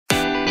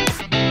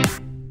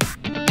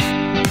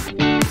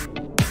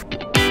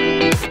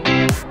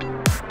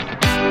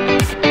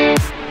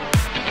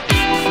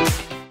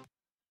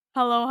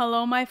Hello,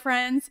 hello, my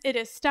friends. It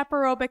is STEP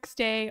Aerobics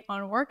Day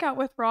on Workout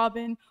with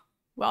Robin.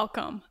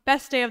 Welcome.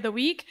 Best day of the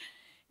week.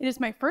 It is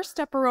my first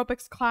STEP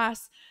Aerobics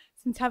class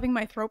since having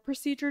my throat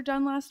procedure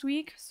done last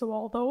week. So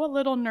although a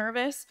little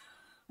nervous,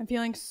 I'm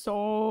feeling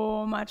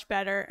so much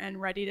better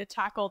and ready to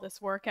tackle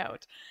this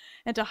workout.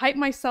 And to hype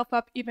myself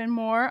up even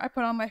more, I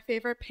put on my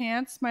favorite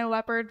pants, my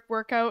leopard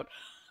workout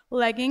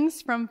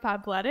leggings from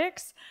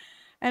Fabletics,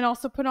 and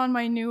also put on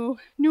my new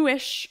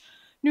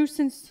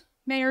since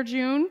May or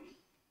June,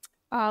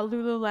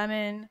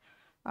 Lululemon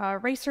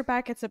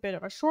Racerback. It's a bit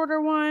of a shorter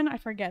one. I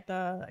forget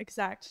the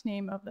exact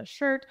name of the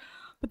shirt,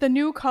 but the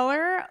new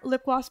color,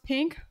 lip gloss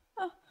pink,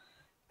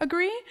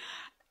 agree?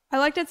 I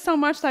liked it so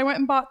much that I went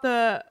and bought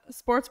the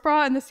sports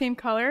bra in the same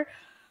color.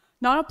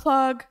 Not a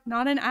plug,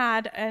 not an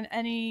ad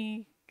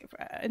in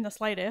the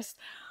slightest,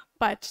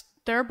 but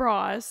their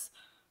bras,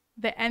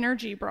 the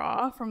Energy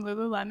bra from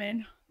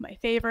Lululemon, my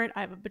favorite.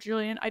 I have a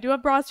bajillion. I do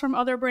have bras from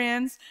other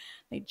brands.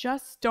 They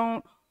just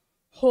don't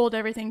hold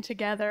everything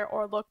together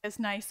or look as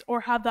nice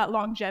or have that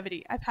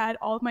longevity. I've had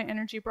all of my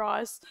Energy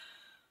bras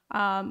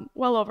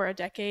well over a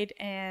decade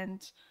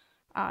and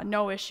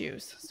no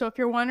issues. So if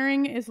you're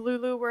wondering, is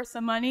Lulu worth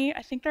the money?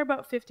 I think they're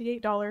about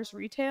 $58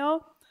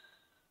 retail.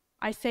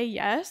 I say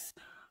yes.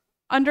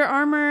 Under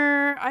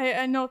Armour,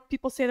 I know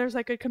people say there's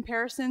like good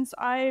comparisons.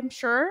 I'm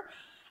sure.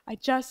 I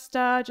just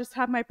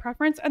have my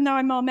preference, and now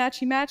I'm all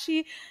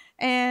matchy-matchy.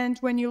 And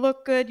when you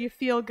look good, you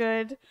feel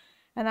good.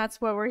 And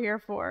that's what we're here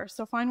for.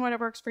 So find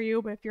whatever works for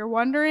you. But if you're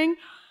wondering,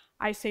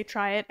 I say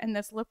try it. And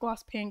this lip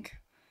gloss pink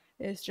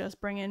is just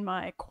bringing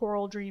my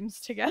coral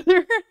dreams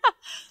together.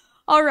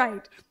 All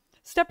right.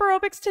 STEP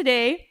Aerobics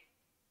today.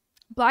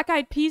 Black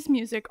Eyed Peas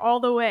music all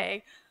the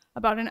way.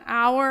 About an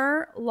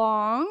hour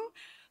long.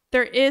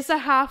 There is a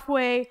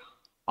halfway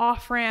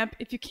off ramp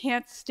if you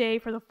can't stay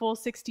for the full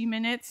 60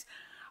 minutes.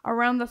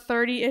 Around the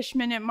 30-ish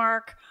minute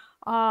mark,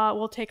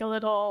 we'll take a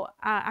little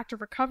active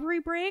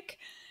recovery break.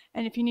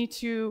 And if you need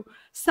to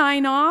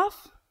sign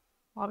off,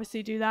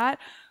 obviously do that,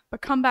 but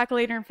come back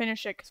later and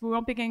finish it because we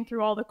won't be getting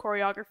through all the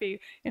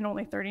choreography in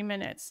only 30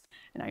 minutes.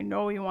 And I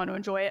know you want to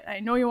enjoy it. I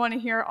know you want to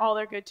hear all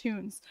their good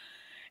tunes.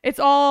 It's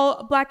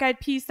all Black Eyed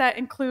Peas that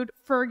include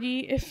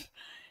Fergie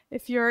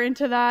if you're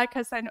into that,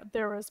 because I know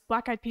there was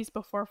Black Eyed Peas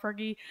before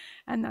Fergie,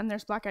 and then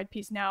there's Black Eyed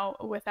Peas now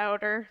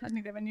without her. I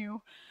think they have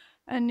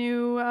a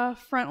new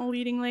front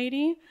leading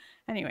lady.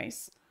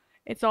 Anyways,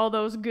 it's all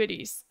those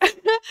goodies.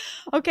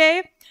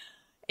 Okay.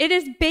 It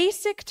is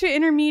basic to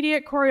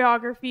intermediate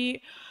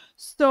choreography,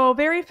 so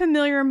very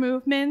familiar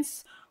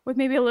movements with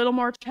maybe a little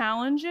more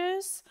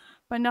challenges,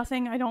 but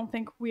nothing I don't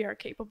think we are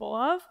capable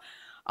of.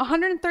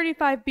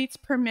 135 beats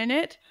per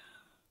minute,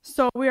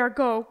 so we are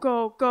go,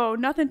 go, go.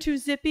 Nothing too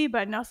zippy,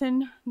 but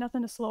nothing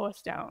to slow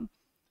us down.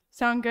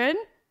 Sound good?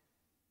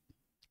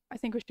 I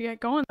think we should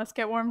get going. Let's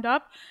get warmed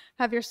up.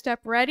 Have your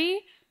step ready.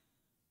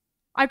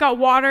 I got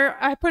water.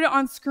 I put it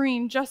on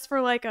screen just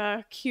for like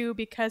a cue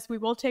because we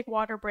will take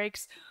water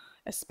breaks,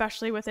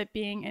 especially with it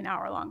being an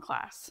hour-long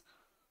class.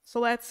 So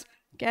let's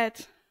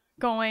get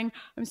going.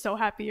 I'm so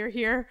happy you're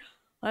here.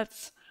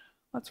 Let's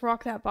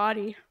rock that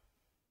body.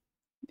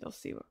 You'll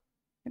see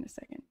in a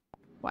second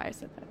why I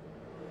said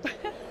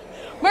that.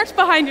 March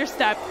behind your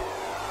step.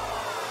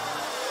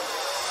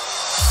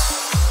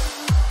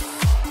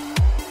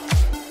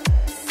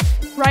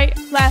 Right,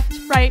 left,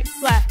 right,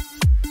 left.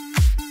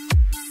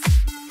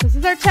 This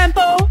is our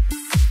tempo.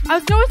 I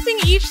was noticing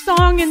each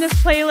song in this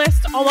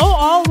playlist, although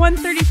all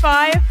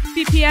 135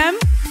 BPM,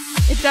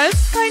 it does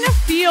kind of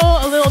feel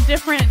a little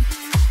different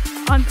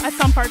at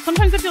some parts.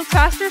 Sometimes it feels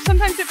faster,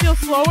 sometimes it feels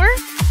slower.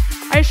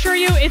 I assure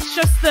you, it's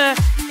just the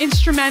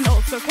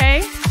instrumentals,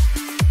 okay?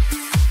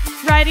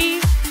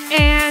 Ready,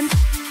 and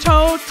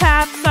toe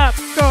taps up.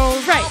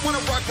 Go right,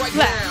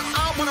 left.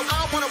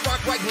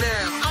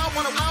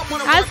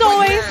 As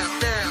always,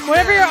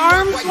 whatever your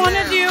arms want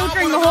to do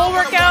during the whole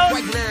workout,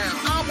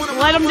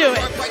 let them do it.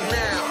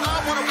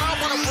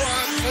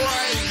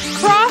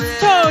 Cross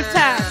toe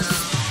taps.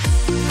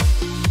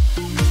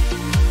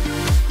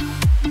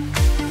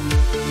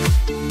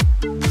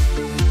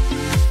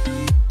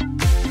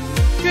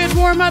 Good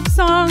warm-up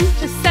song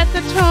to set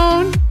the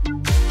tone.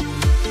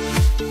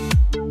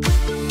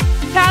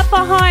 Tap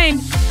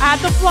behind, add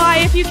the fly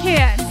if you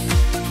can.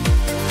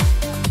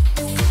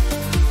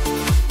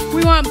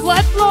 We want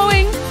blood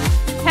flowing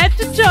head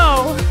to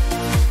toe.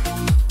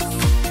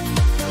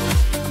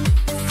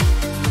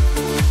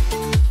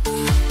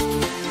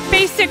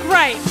 Basic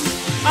right.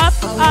 Up,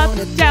 up,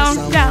 down,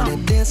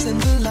 down.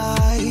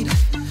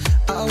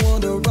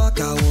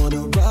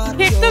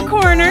 Kick the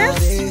corners.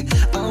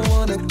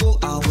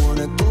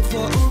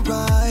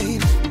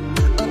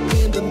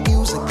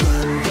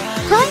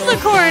 Curl the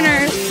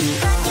corners.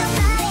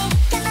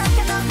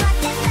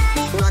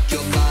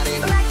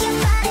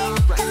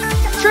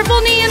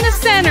 Triple knee in the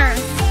center.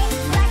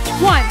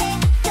 1,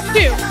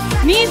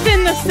 2, knees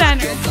in the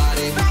center.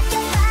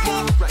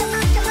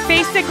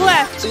 Basic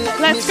left.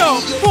 Let's go.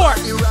 4,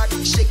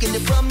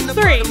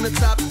 3,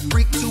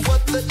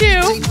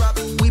 2,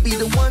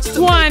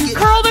 1.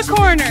 Curl the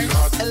corners.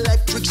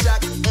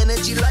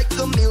 energy like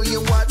a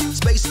million watts.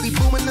 Space be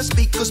booming, the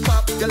speakers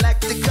pop.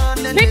 Galactic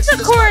continents. Pick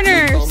the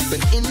corners.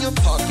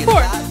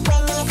 4,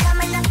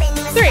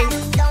 3,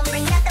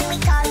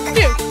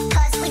 2.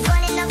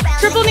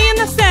 Triple knee in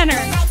the center.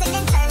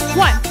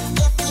 1,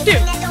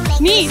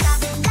 2. Knees.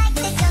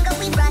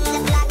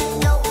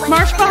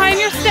 March behind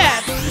your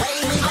step.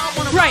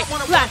 Right,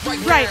 left,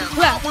 right,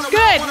 left.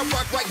 Good.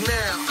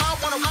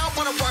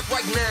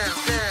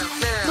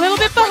 A little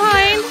bit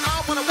behind.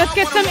 Let's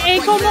get some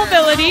ankle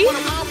mobility.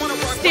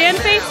 Stand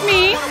face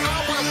me.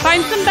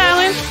 Find some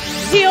balance.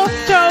 Heel,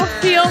 toe,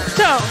 heel,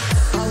 toe.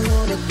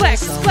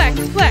 Flex, flex,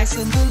 flex.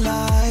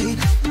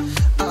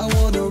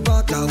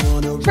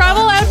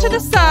 Travel out to the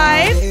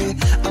side.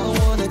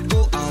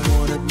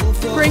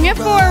 Bring it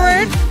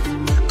forward.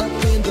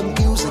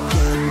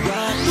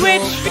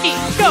 Switch feet.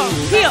 Go.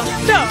 Heel,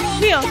 toe,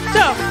 heel,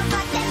 toe.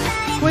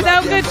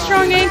 Without good,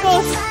 strong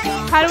ankles,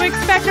 how do we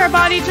expect our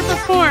body to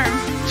perform?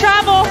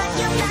 Travel.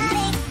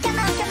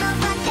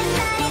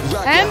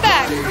 And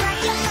back.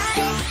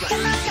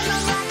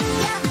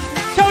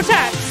 Toe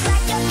taps.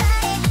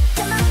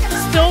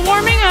 Still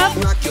warming up.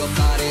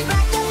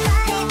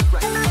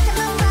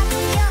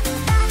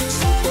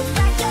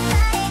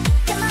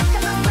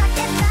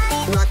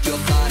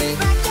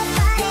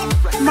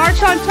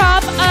 March on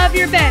top of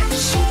your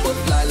bench.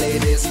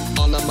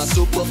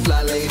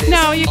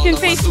 Now you can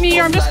face me,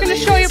 or I'm just going to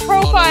show you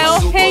profile.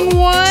 Hang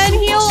one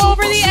heel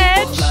over the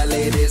edge,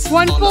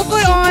 one full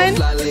foot on,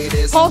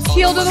 pulse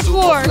heel to the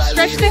floor.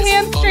 Stretch the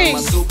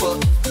hamstrings.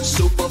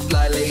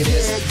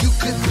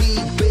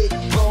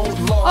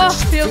 Oh,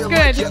 feels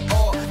good.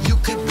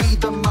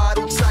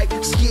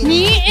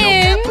 Knee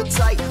in,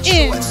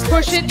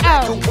 push it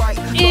out,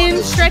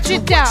 in, stretch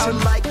it down.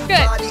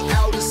 Good.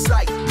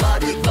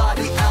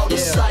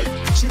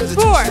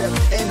 4,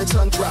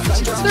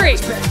 3,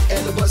 2,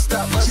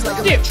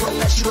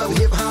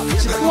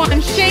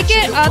 1. Shake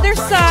it, other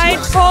side,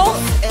 pulse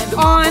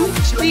on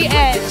the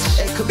edge.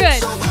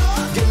 Good.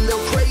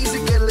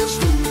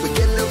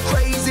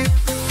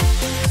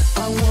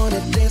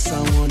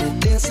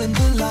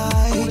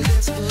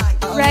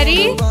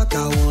 Ready?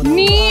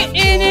 Knee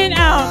in and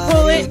out.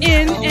 Pull it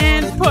in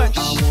and push.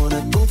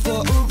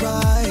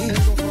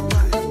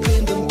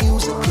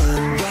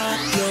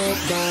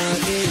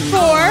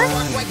 4,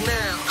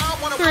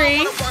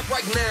 3,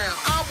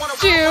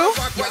 2,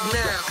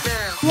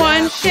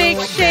 1.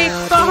 Shake, shake,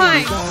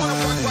 behind.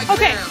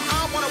 Okay.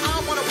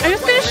 I'm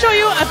just going to show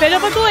you a bit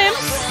of a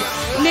glimpse.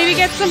 Maybe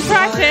get some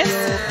practice.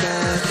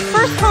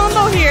 First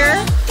combo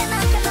here.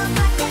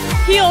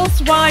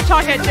 Heels while I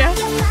talk at you.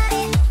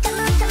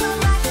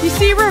 You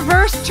see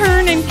reverse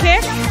turn and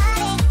kick?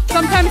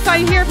 Sometimes I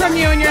hear from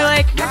you and you're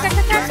like,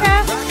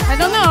 I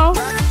don't know.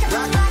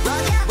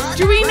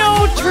 Do we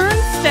know turn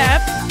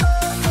step?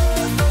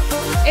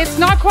 It's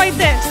not quite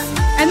this.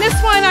 And this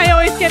one I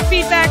always get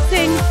feedback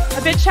saying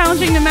a bit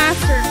challenging to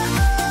master.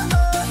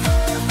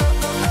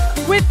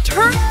 With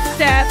turn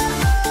step,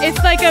 it's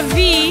like a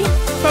V,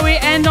 but we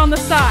end on the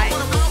side.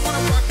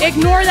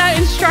 Ignore that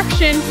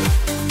instruction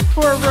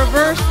for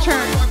reverse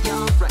turn.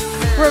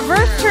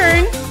 Reverse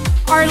turn,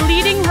 our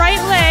leading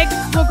right leg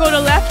will go to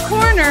left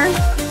corner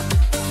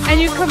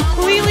and you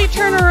completely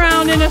turn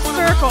around in a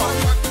circle.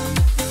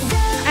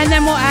 And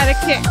then we'll add a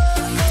kick.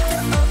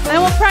 And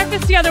then we'll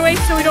practice the other way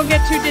so we don't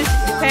get too dizzy,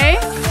 okay?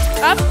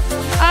 Up,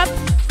 up,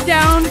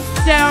 down,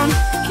 down,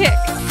 kick.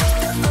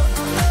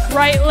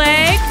 Right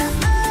leg,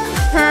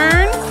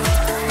 turn,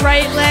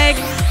 right leg,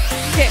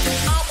 kick.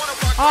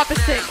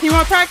 Opposite. Can you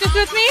want to practice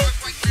with me?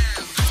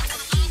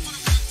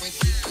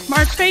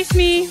 March face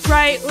me,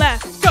 right,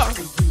 left, go.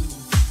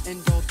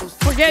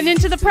 We're getting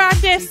into the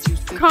practice.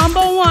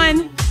 Combo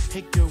 1,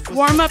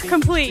 warm up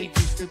complete.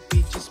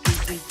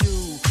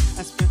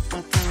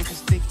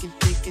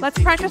 Let's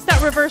practice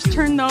that reverse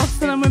turn though,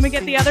 so then when we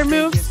get the other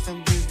moves,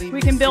 we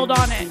can build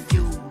on it.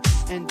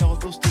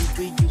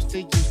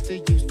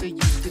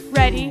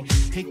 Ready,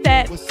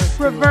 set,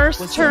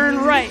 reverse turn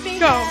right,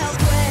 go.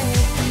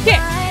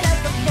 Kick,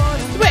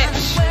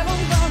 switch.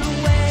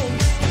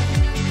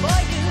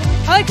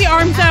 I like the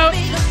arms out,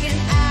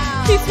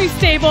 keeps me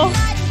stable.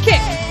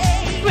 Kick,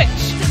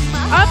 switch,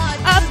 up,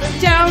 up,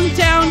 down,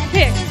 down,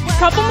 kick.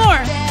 Couple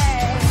more.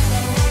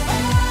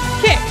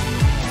 Kick,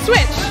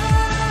 switch.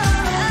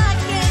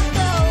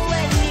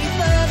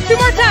 2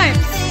 more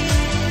times.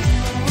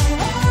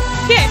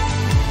 Kick,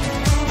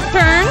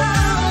 turn,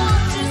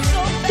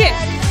 kick.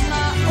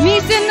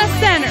 Knees in the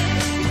center.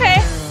 Okay.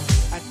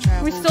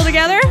 Are we still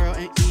together?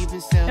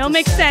 It'll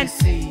make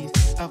sense.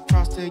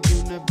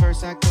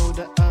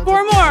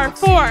 4 more.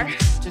 4.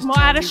 We'll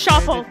add a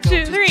shuffle.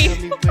 2,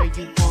 3.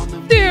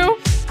 2.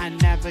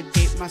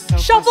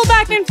 Shuffle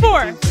back and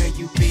forth.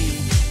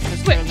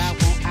 Switch.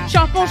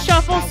 Shuffle,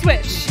 shuffle,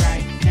 switch.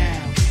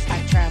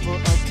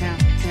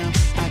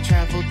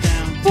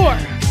 4,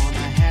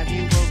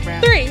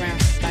 3,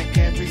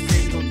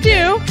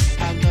 2.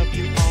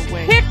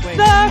 Pick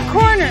the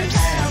corners.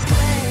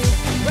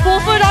 Full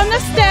foot on the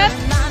step.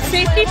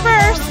 Safety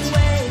first.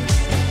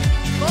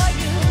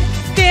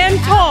 Stand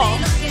tall.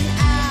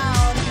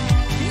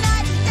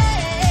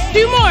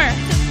 2 more.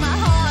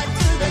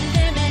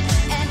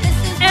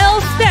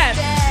 L step.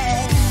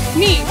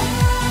 Knee,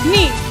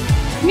 knee,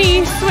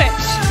 knee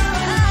switch.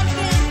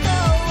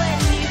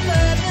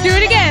 Do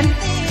it again.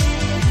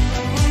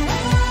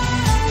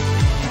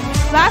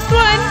 Last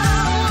one.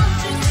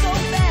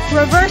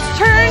 Reverse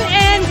turn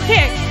and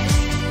kick.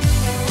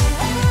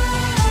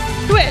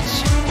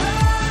 Switch.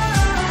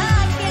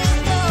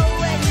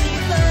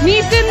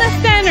 Knees in the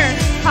center.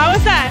 How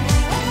is that?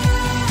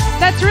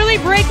 That's really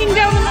breaking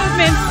down the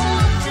movements.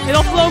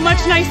 It'll flow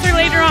much nicer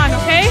later on,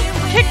 okay?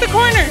 Kick the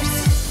corners.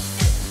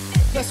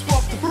 Let's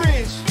walk the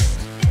bridge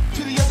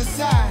to the other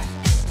side.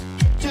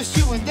 Just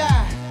you and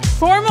I.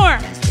 4 more.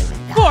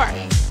 4,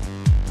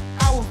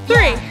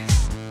 3,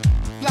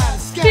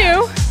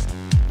 2,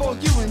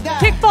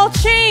 kickball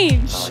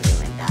change.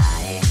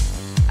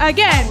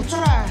 Again.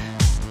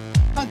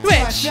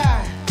 Switch.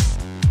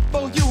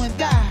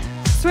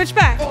 Switch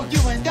back.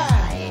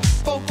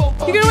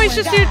 You can always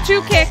just do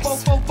 2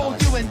 kicks.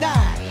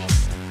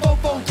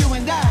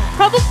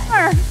 Couple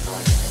more.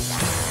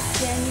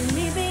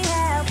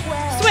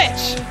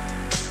 Switch.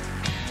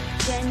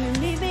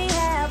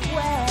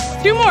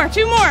 2 more,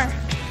 2 more.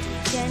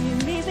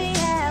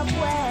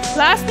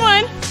 Last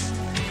one.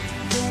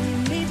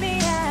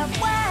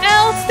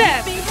 L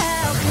step.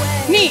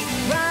 Knee,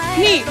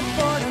 knee,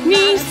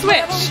 knee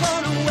switch.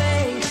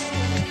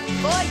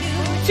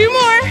 2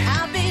 more.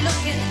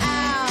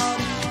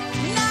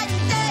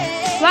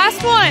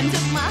 Last one.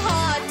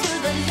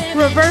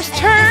 Reverse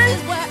turn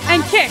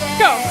and kick.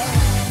 Go.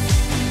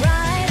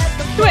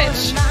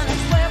 Switch.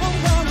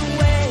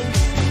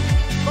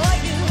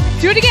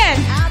 Do it again.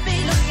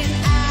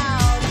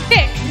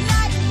 Kick.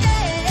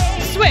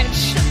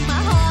 Switch.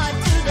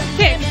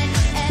 Kick.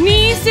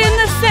 Knees in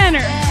the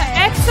center.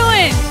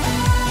 Excellent.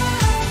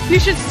 You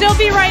should still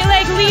be right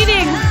leg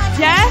leading.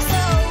 Yes?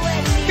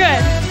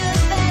 Good.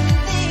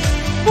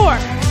 4,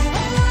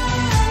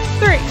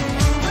 3,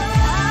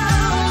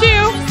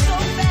 2,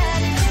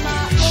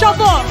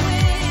 shuffle.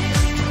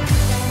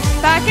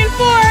 Back and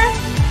forth.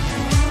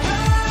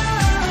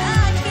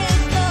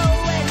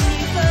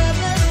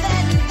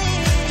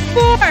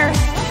 4,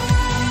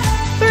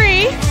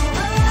 3,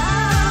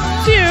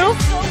 2,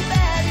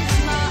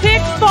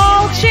 kick,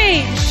 ball,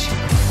 change.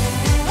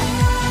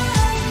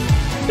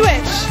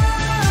 Switch.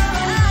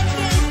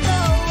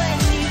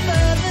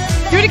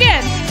 Do it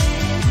again.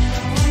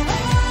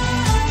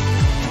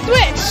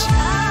 Switch.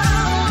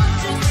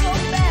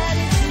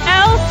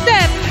 L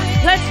step.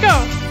 Let's go.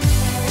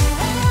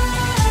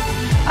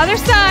 Other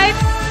side.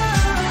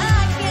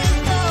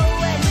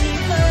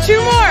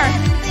 2 more.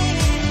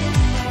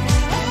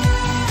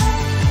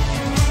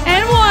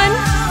 And 1.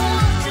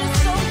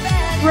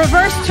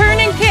 Reverse turn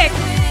and kick.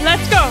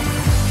 Let's go.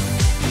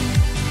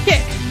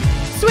 Kick.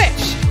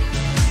 Switch.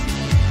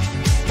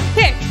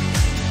 Kick.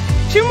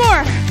 2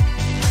 more.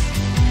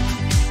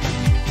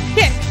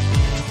 Kick.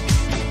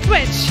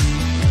 Switch.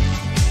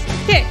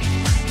 Kick.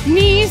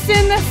 Knees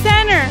in the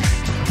center.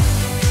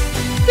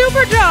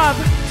 Super job.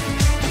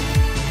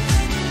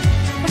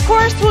 Of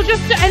course, we'll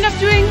just end up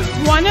doing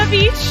 1 of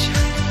each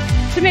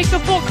to make the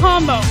full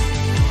combo.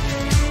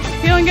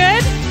 Feeling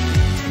good?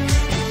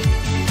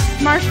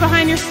 March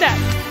behind your step.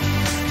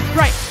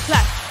 Right,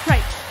 left,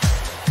 right.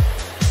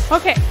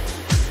 Okay.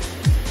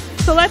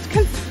 So let's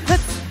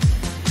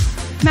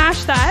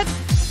mash that.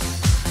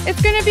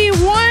 It's gonna be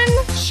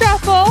 1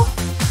 shuffle,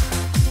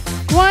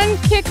 1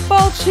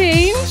 kickball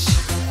change.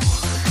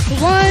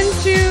 1,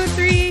 2,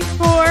 3,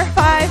 4,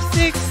 5,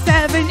 6,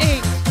 7,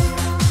 8.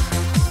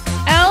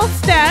 L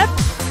step,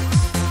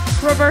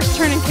 reverse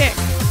turn and kick.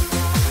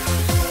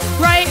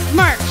 Right,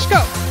 march,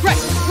 go.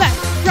 Right, left,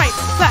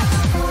 left.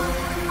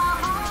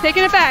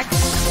 Taking it back.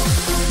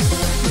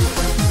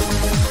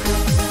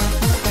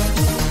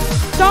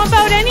 Stomp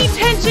out any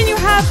tension you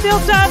have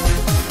built up.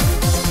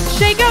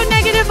 Shake out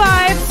negative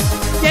vibes.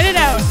 Get it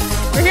out.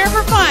 We're here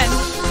for fun.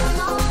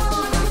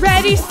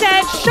 Ready,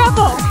 set,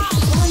 shuffle.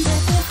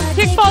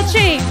 Kickball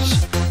change.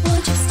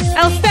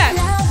 L step.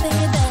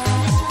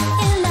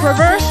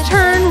 Reverse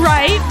turn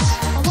right.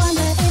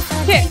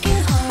 Kick.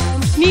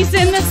 Knees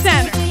in the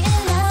center.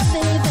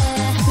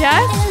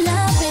 Yes?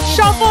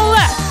 Shuffle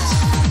left.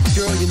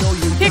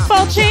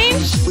 Kickball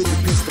change.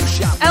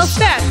 L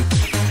step.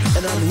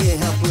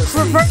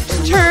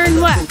 Reverse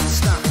turn left.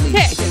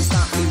 Kick.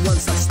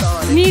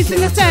 Knees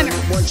in the center.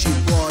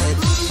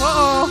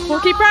 Uh-oh.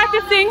 We'll keep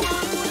practicing.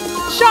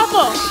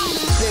 Shuffle.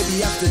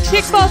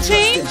 Kickball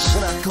change.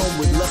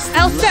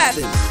 L step.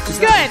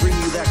 Good.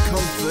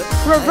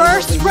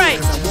 Reverse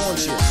right.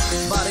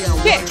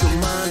 Kick.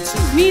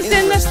 Knees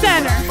in the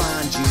center.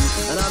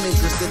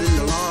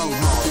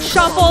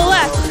 Shuffle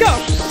left. Go.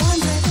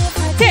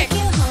 Kick.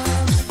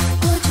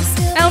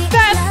 L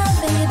step.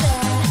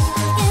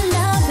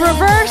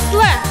 Reverse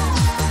left.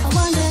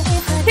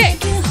 Kick.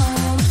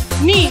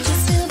 Knees.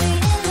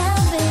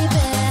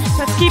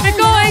 Let's keep it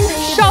going.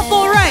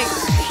 Shuffle right.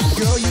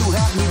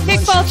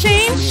 Kickball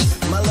change.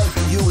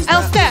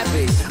 L step.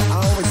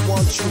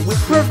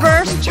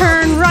 Reverse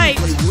turn right.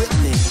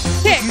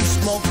 Kick.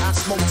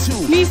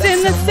 Knees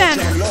in the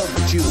center.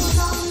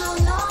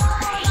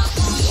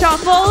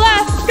 Shuffle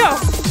left, go.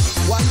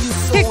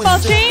 Kickball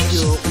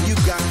change.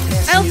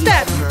 L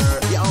step.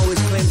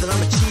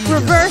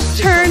 Reverse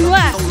turn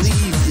left.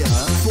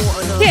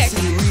 Kick.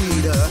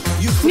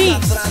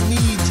 Knees.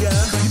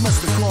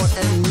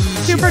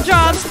 Super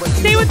job.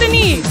 Stay with the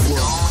knees.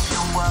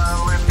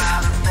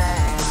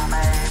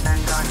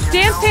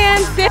 Dance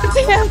hands, dance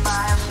hands.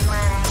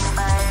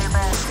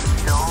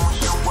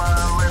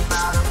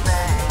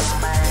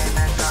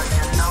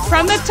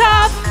 From the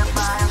top,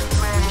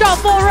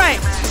 shuffle right.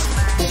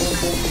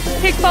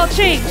 Kickball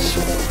change.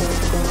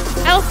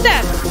 L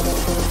step.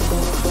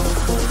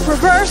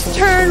 Reverse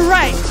turn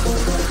right.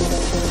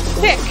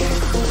 Kick.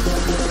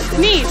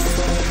 Knees.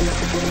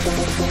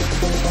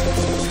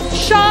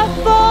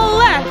 Shuffle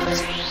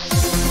left.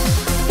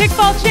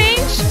 Kickball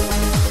change.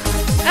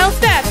 L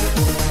step.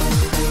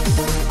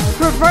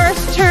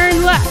 Reverse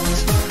turn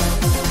left.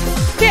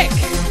 Kick.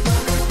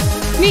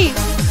 Knees.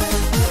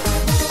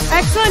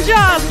 Excellent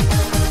job.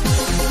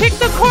 Kick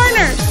the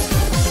corners.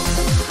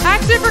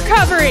 Active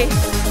recovery.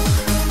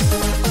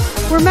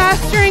 We're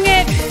mastering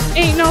it.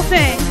 Ain't no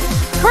thing.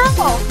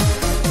 Curl.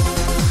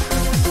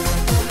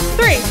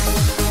 3,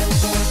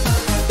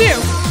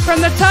 2, from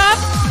the top,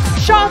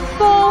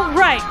 shuffle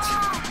right.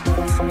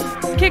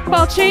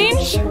 Kickball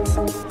change.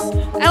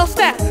 L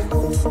step.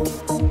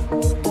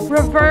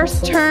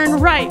 Reverse turn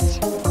right.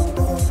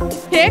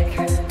 Kick.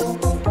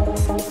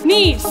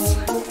 Knees.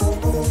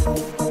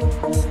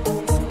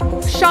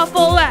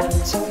 Shuffle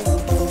left.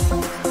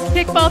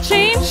 Kickball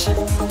change.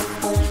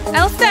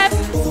 L step.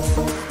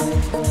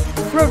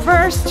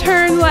 Reverse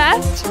turn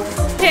left.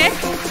 Kick.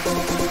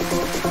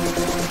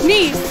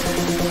 Knees.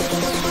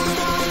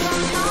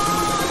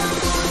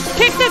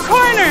 Kick the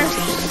corners.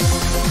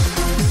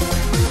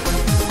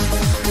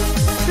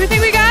 Do we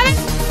think we got it?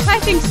 I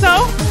think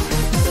so.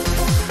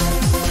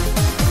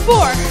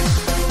 4,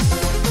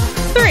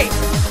 3,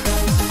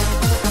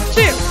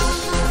 2.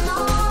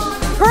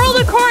 Curl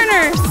the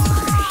corners.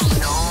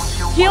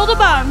 Heel to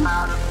bum.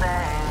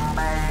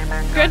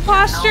 Good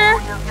posture.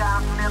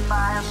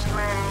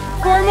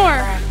 4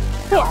 more.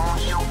 4,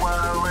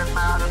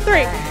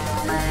 3,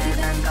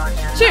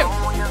 2.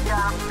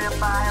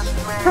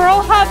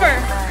 Curl hover.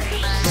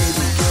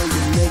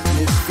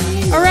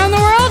 Around the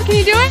world, can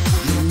you do it?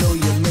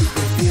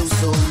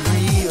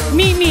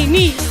 Meet me,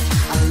 knees.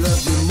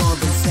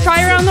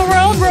 Try around the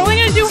world. We're only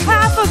gonna do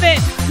half of it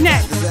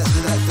next.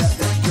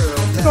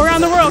 Go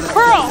around the world,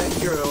 curl.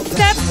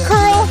 Step,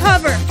 curl,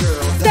 hover.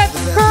 Step,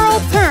 curl,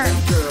 turn.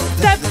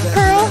 Step,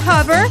 curl,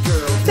 hover.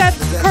 Step,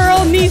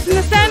 curl, knees in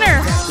the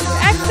center.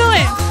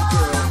 Excellent.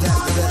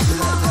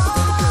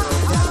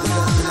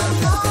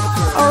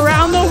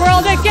 Around the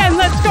world again,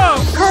 let's go.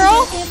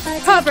 Curl,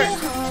 hover,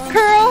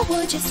 curl,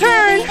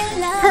 turn,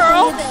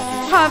 curl,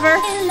 hover,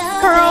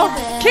 curl,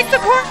 kick the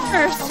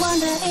corners.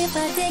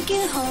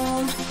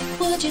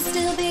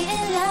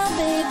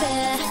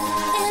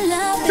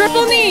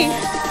 Triple knee.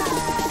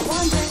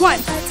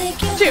 1,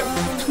 2,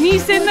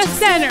 knees in the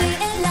center.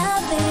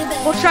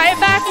 We'll try it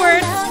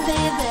backwards.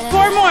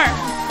 4 more.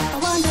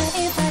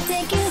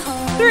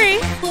 3,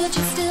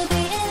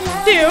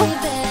 2,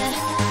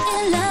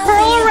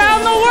 curl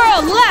around the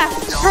world.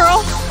 Left,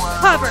 curl,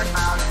 hover,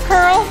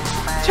 curl,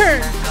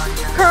 turn,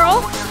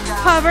 curl,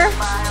 hover,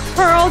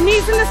 curl,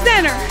 knees in the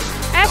center.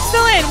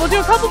 Excellent. We'll do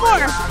a couple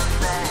more.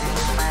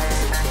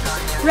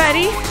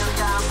 Ready?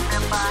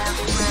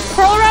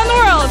 Curl around the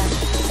world.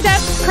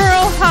 Step,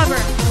 curl,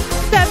 hover.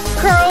 Step,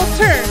 curl,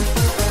 turn.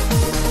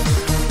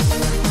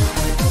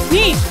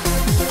 Knee.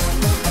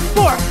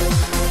 4,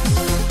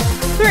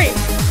 3,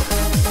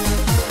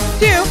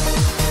 2.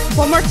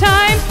 One more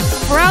time.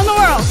 Around the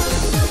world.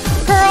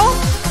 Curl,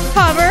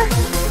 hover,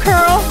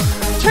 curl,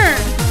 turn.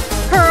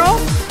 Curl,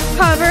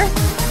 hover,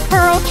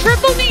 curl,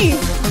 triple knee.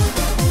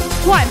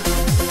 1,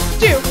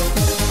 2,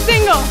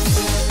 single.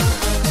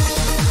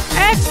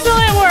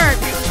 Excellent work.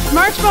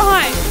 March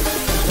behind.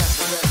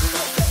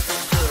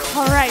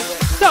 All right,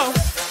 so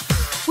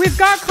we've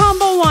got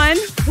combo 1.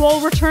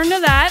 We'll return to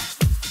that.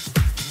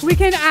 We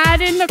can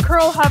add in the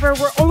curl hover.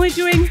 We're only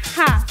doing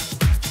half.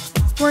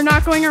 We're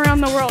not going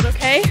around the world,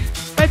 okay?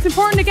 But it's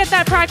important to get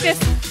that practice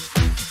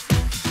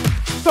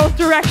both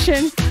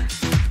directions.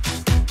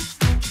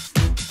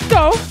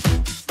 So,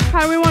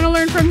 how do we want to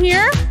learn from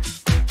here?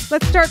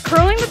 Let's start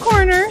curling the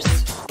corners.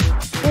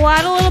 We'll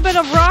add a little bit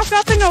of rock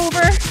up and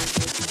over,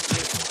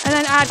 and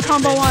then add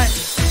combo 1.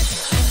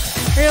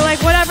 Or you're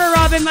like, whatever,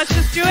 Robin, let's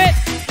just do it.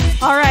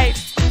 All right.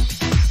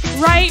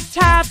 Right,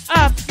 tap,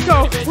 up,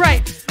 go.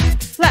 Right,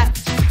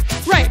 left,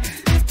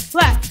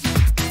 left.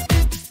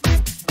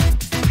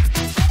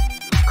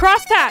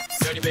 Cross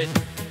taps. I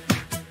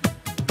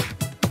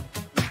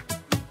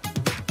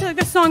feel like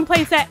this song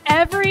plays at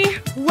every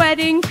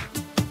wedding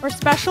or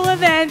special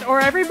event or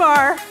every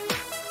bar.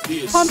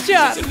 Pumps you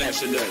up.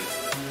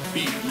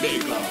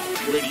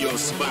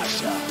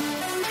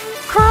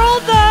 Curl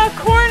the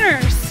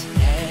corners.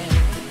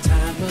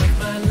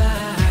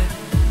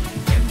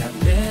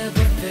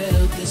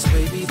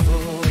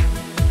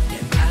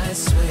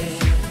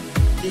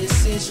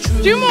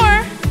 2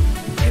 more.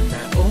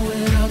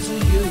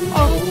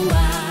 Oh,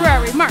 where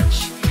are we?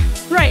 March.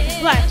 Right,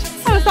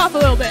 left. I was off a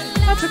little bit.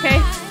 That's okay.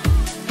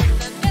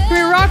 We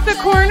rock the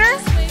corner,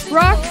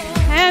 rock,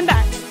 and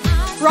back.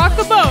 Rock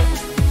the boat.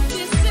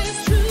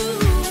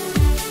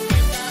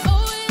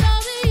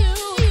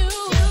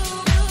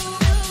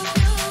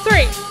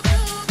 3,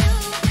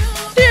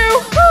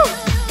 2, woo.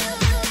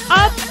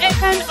 Up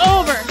and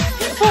over.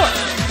 4,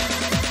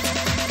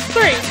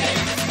 3,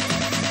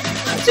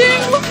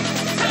 2,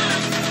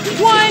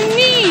 1,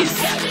 knees.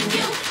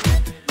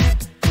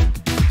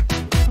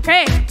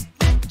 Okay,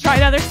 try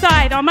the other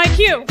side on my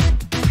cue.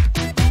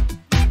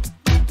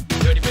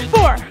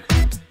 4,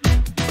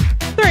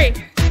 3,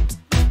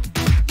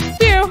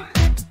 2,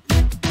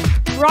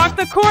 rock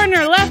the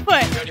corner, left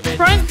foot,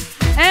 front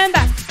and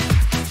back.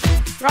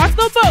 Rock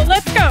the boat,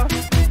 let's go.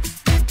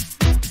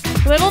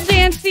 Little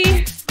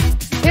dancey,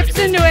 hips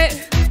into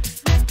it.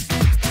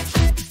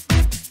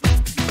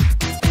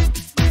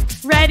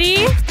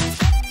 Ready?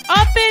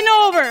 Up and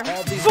over.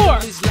 4,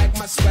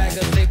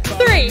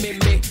 3,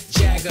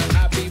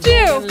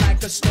 2,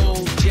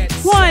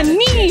 1,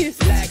 knees.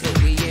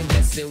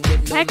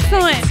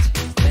 Excellent.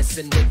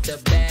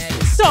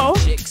 So,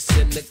 this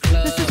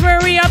is where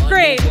we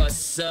upgrade.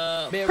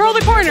 Curl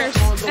the corners,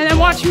 and then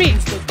watch me.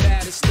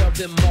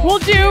 We'll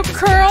do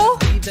curl,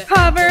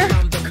 hover,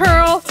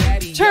 curl,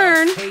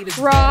 turn,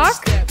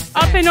 rock,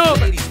 up and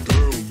over.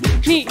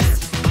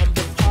 Knees.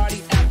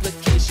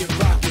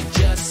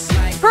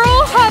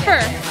 Curl,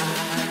 hover.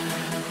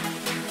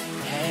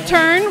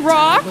 Turn,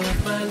 rock,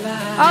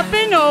 up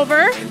and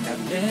over.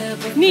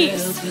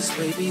 Knees.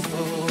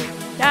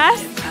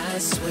 Yes.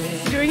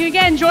 Doing it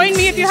again. Join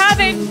me if you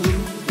haven't.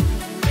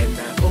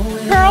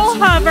 Curl,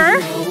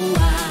 hover.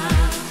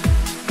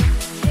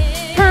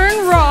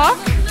 Turn, rock,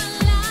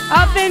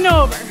 up and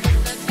over.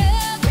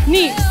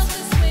 Knees.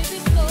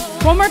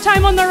 One more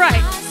time on the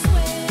right.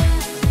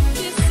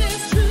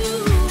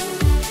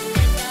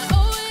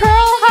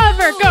 Curl,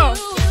 hover, go.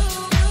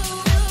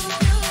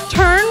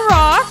 Turn,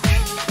 rock,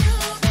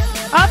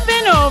 up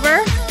and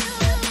over.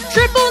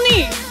 Triple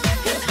knee.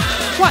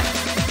 1,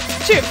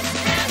 2,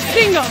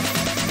 single.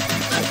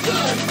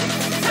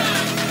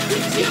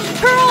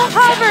 Curl,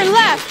 hover,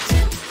 left.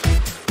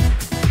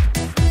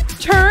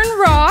 Turn,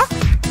 rock,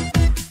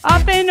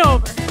 up and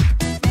over.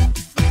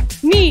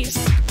 Knees,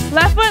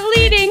 left foot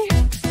leading.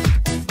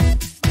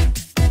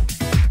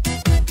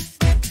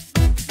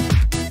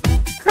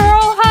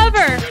 Curl,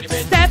 hover,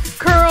 step,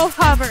 curl,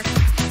 hover.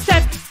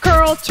 Step,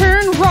 curl,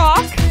 turn,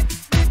 rock,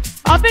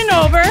 up and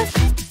over.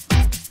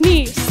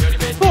 Knees,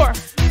 4,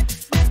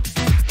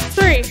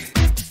 3,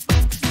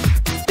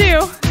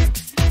 2,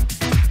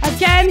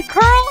 again,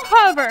 curl,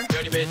 hover.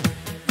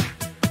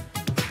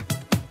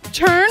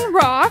 Turn,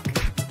 rock,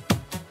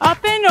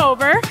 up and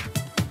over.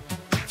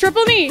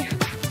 Triple knee.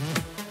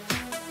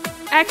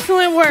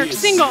 Excellent work.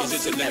 Singles.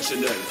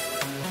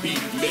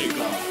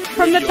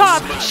 From the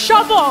top,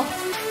 shuffle.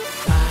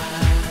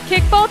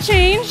 Kickball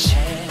change.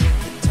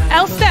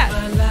 L step.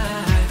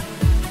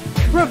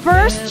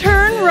 Reverse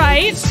turn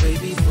right.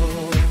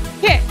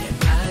 Kick.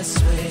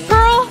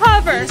 Curl,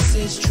 hover.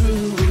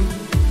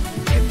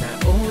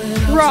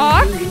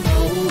 Rock.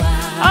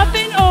 Up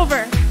and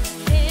over.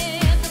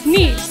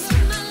 Knees.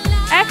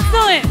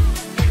 Excellent.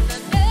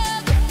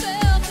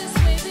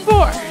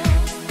 4,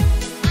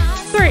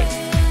 3,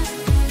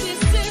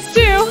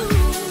 2,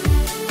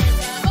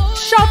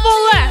 shuffle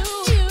left.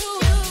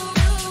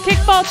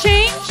 Kickball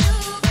change.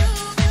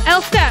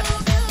 L step.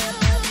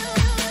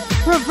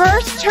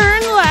 Reverse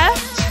turn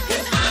left.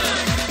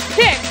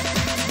 Kick.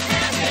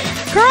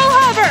 Curl,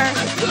 hover.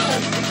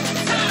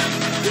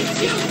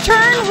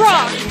 Turn,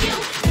 rock.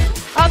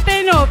 Up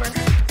and over.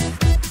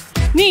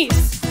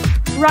 Knees.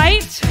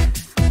 Right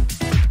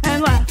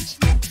and left.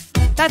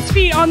 That's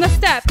feet on the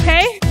step,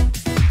 okay?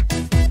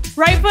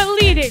 Right foot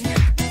leading.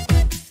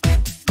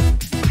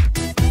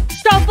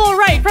 Shuffle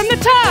right from the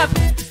top.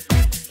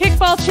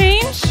 Kickball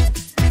change.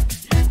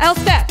 L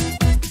step.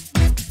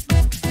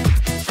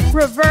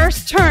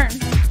 Reverse turn.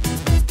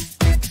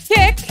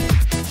 Kick.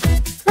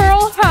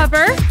 Curl,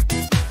 hover.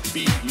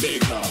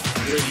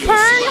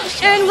 Turn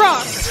and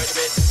rock.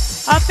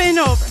 Up and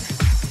over.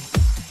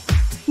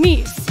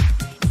 Knees.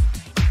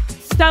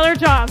 Stellar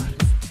job.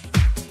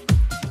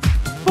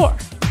 4,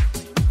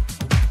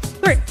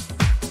 3,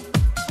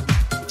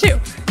 2.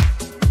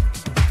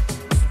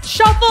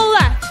 Shuffle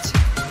left.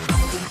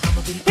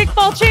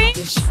 Kickball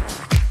change.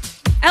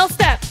 L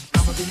step.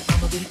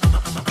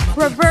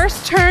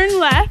 Reverse turn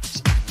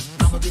left.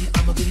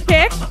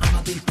 Kick.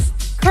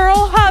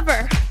 Curl,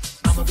 hover.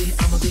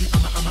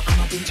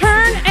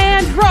 Turn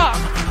and rock.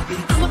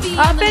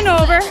 Up and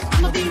over.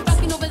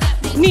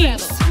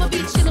 Knees.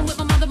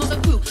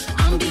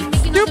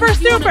 Super,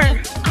 super.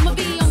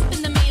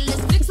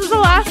 This is the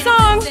last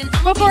song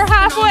before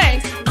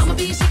halfway.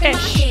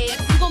 Ish.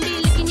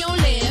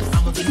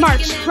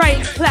 March, right,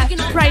 left,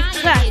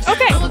 left.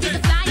 Okay.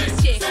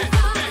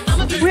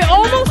 We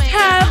almost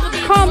have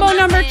combo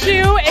number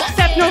 2,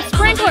 except no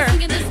sprinkler.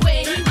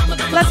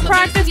 Let's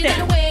practice it.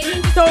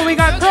 So we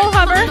got curl,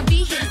 hover,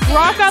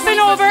 rock up and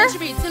over,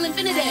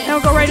 and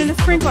we'll go right into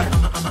sprinkler.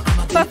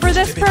 But for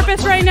this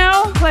purpose right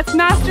now, let's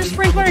master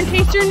sprinkler in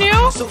case you're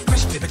new,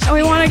 and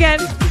we want to get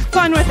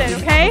fun with it,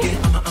 okay?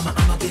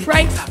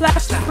 Right,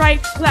 left,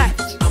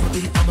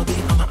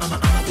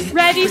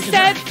 ready,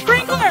 set,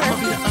 sprinkler.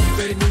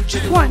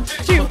 1,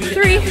 2,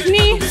 3,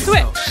 knee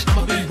switch.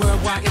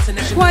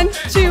 1,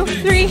 2,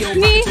 3,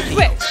 knee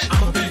switch.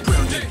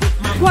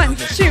 1,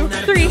 2,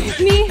 3,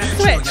 knee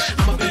switch.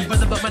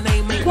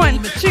 1,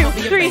 2,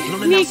 3,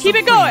 knee, keep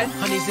it going.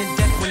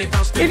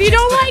 If you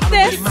don't like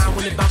this,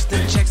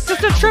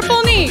 just a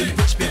triple knee.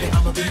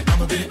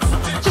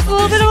 Just a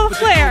little bit of a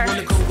flare.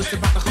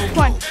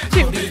 1,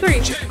 2,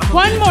 3,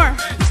 one more.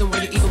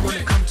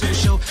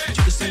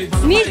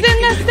 Knees in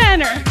the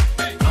center.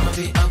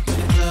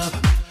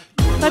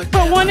 Let's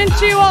put 1 and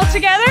 2 all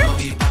together.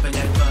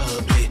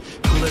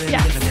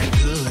 Yes.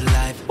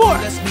 4,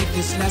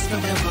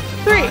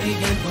 3,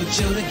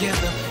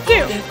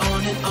 2.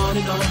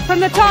 From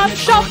the top,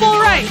 shuffle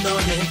right.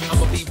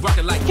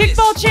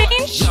 Kickball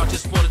change.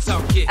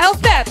 L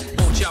step.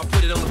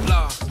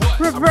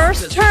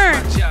 Reverse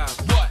turn.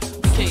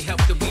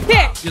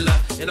 Kick.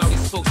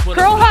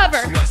 Curl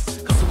hover.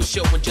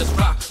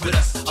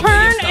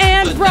 Turn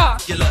and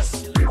rock.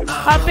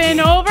 Up and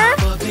over.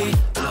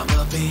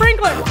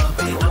 Sprinkler.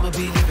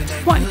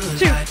 1,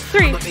 2,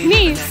 3.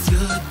 Knees.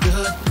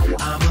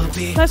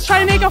 Let's try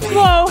to make a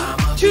flow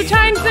 2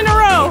 times in a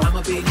row.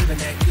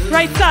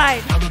 Right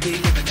side.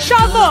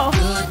 Shuffle.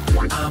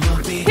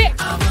 Hit.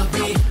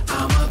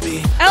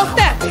 L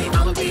step.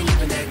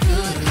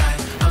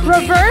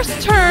 Reverse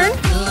turn.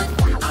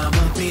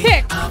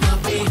 Kick.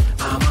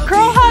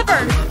 Curl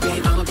hover.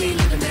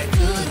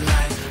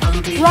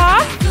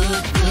 Rock.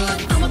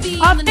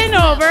 Up and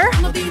over.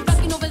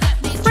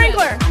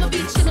 Sprinkler.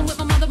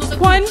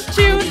 1,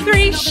 2,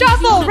 3.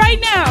 Shuffle right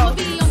now.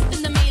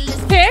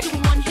 Pick.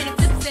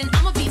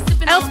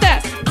 L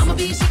step.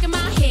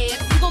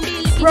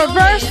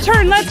 Reverse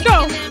turn. Let's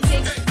go.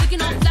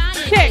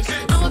 Kick.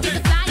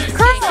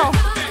 Curl.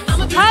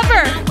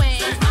 Hover.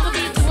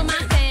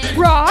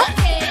 Rock.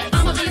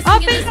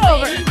 Up and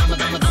over.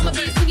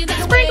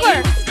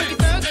 Sprinkler.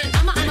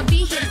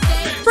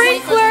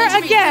 Sprinkler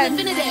again.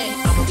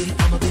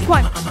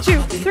 1,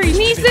 2, 3.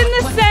 Knees in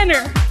the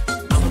center.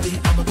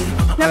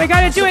 Now we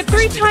gotta do it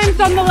 3 times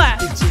on the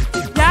left.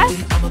 Yes?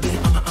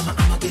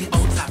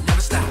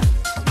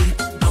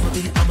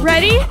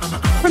 Ready?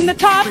 From the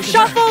top,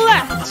 shuffle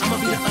left.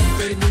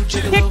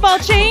 Kickball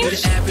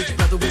change.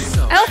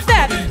 L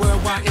step.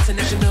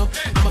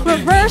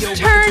 Reverse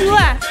turn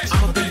left.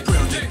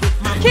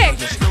 Kick.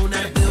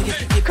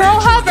 Curl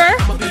hover.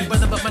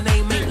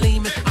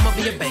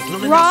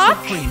 Rock.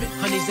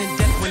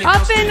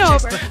 Up and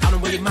over.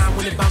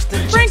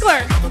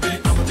 Sprinkler.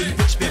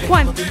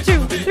 1,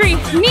 2, 3.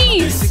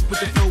 Knees.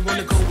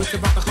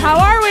 How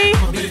are we?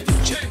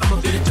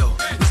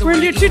 We're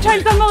gonna do 2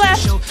 times on the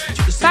left.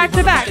 Back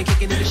to back.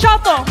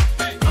 Shuffle.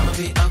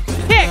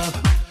 Kick.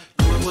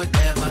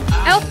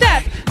 L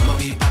step.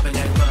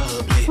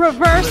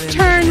 Reverse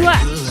turn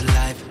left.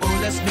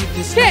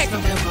 Kick.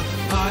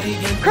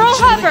 Curl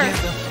hover.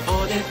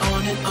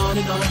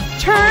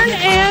 Turn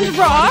and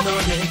rock.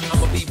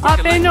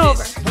 Up and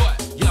over.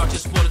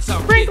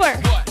 Sprinkler.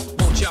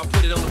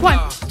 1,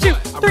 2,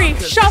 3.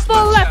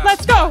 Shuffle left.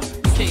 Let's go.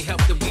 Kick.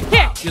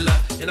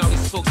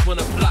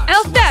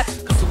 L step.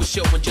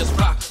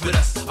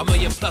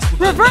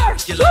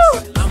 Reverse. Woo.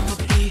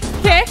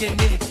 Kick.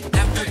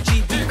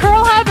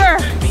 Curl hover.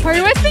 Are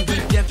you with me?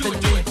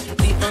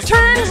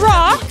 Turn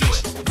rock.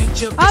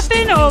 Up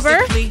and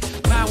over.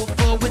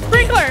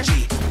 Sprinkler.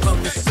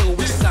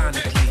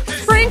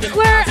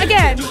 Sprinkler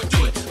again.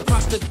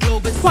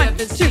 1,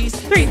 2,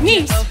 3.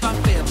 Knees.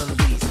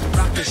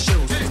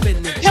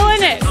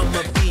 Killing it.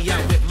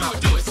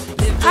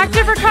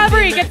 Active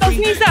recovery. Get those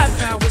knees up.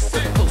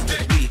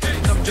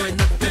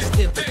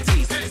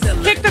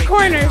 Kick the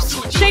corners.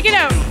 Shake it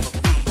out.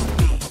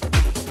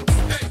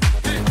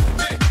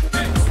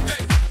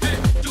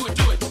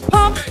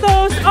 Pump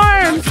those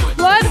arms.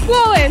 Blood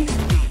flowing.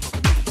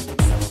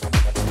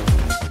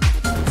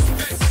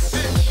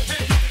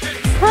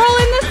 Curl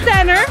in the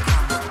center.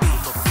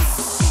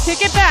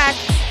 Kick it back.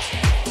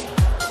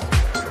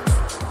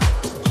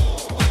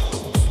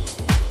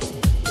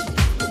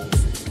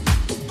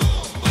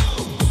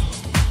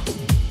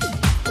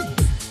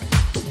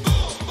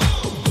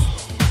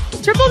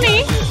 Triple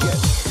knee.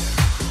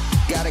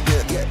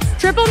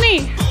 Triple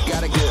knee.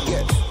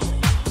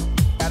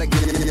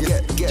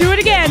 Do it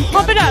again.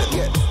 Pump it up.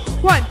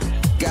 1,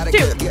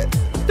 2,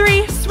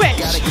 3.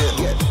 Switch.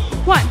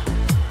 1,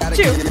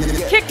 2.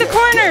 Kick the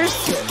corners.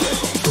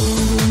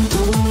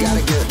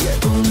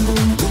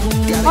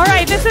 All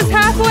right, this is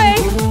halfway.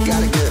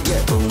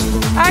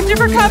 Active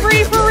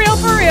recovery for real,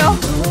 for real.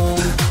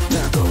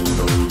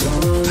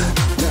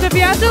 So if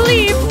you have to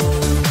leave,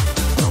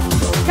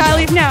 gotta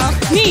leave now.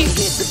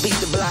 Knees.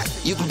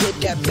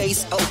 that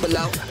bass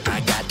below. I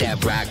got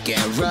that rock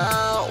and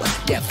roll,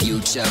 that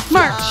future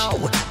March.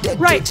 flow, that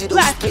Right, digital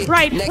left, spit,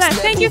 right, next left.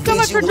 Thank you so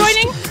level much for visual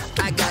joining shit.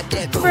 I got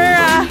that for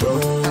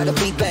how to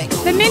beat bang.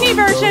 the mini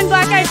version,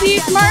 Black Eyed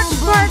Peas, March,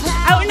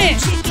 out and in.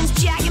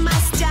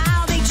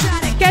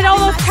 Get all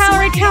those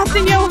calorie counts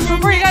in you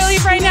before you gotta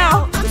leave right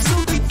now.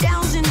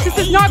 This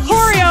is not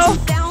choreo.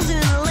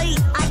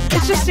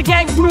 It's just to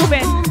get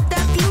moving.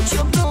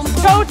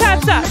 Toe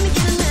taps up.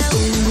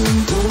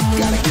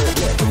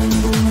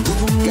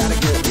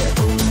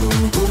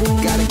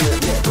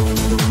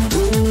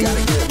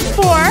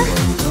 4,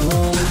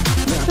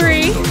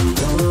 3,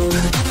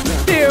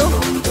 2,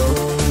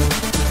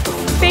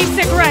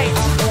 basic right.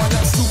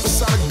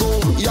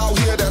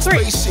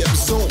 3, 2,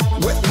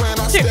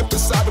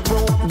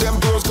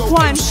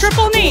 1,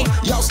 triple knee.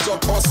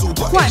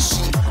 1,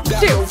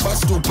 2,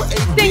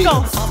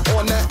 single.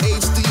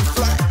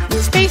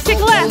 Basic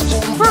left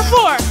for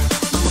 4,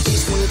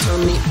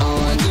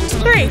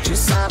 3, 2,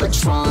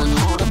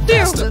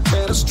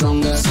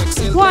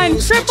 1,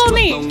 triple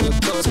knee.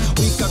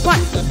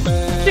 1,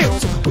 2,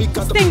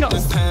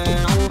 singles.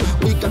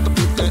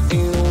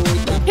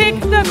 Pick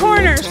the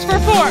corners for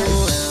 4,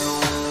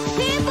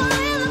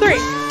 3,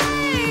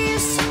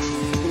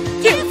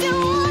 2,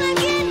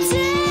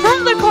 from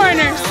the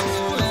corners.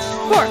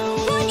 4,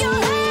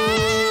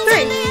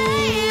 3,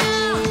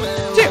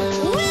 2,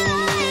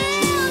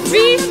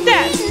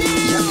 V-step.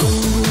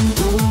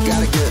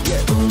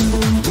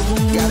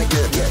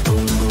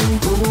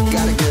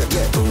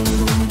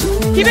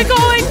 Keep it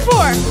going.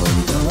 4,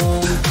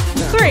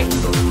 3,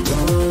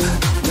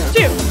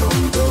 2,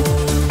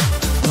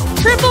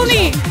 triple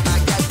knee.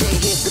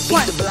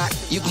 1,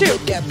 2,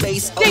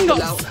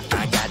 singles. I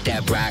got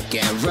that rock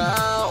and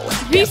roll.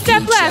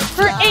 V-step left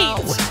for 8,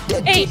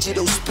 8,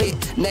 7,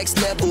 6,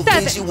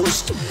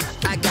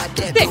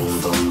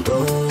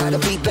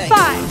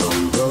 5,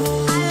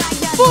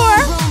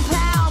 4,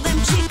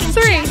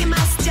 3,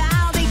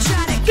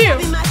 2,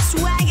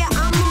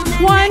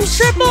 1,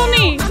 triple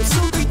knee.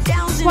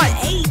 1,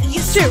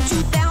 2,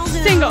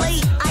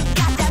 singles.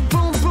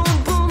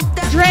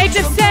 Drag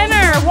to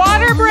center,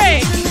 water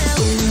break.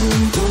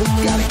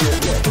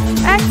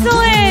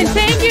 Excellent,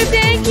 thank you,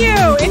 thank you.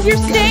 If you're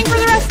staying for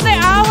the rest of the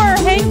hour,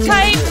 hang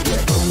tight,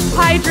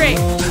 hydrate.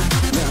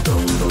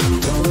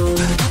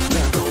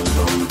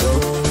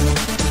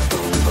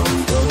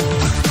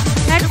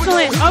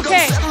 Excellent,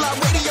 okay.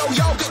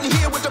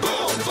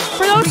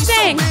 For those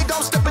staying,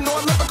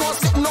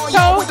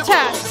 toe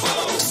taps.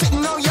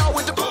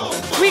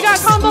 We got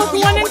combos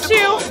 1 and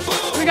 2.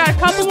 We got a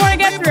couple more to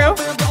get through.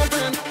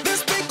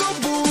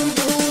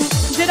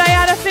 Did I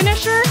add a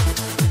finisher?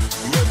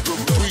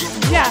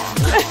 Yeah.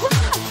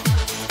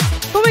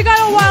 But we got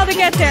a while to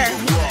get there.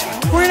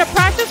 We're gonna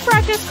practice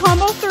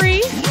combo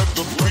 3.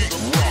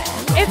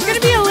 It's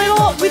gonna be a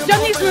little, we've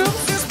done these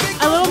moves,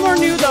 a little more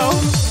new though.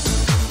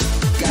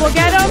 We'll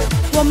get them,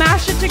 we'll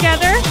mash it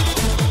together.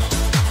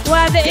 We'll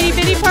add the itty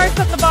bitty parts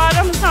at the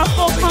bottom. It's not a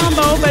full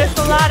combo, but it's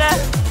a lot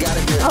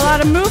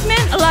of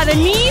movement, a lot of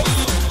knees.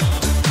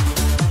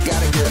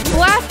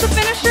 Blast the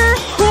finisher,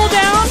 cool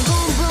down,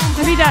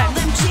 and be done.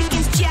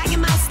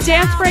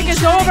 Dance break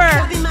is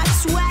over.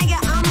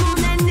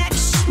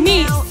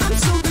 Knees.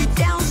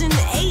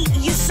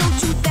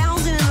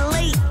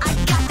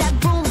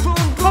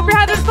 Hope you're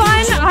having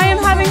fun. I am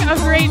having a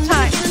great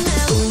time.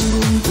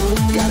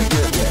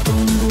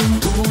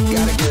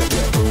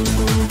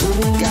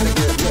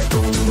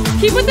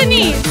 Keep with the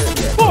knees.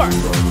 4,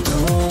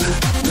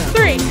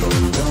 3,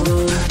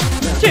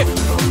 2.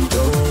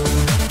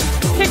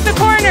 Kick the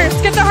corners.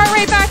 Get the heart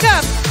rate back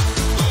up.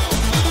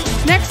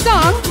 Next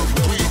song.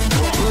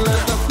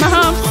 My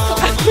humps.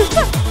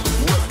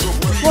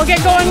 We'll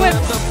get going with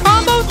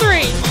combo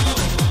 3.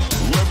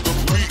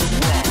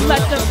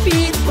 Let the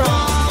feet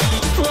roll.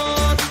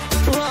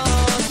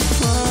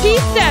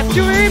 T-step.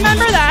 Do we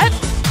remember that?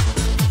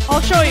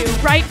 I'll show you.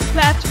 Right,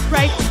 left,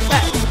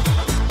 left.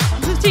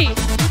 This is T.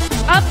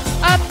 Up,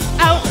 up,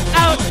 out,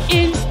 out,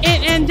 in,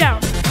 and down.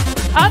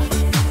 Up.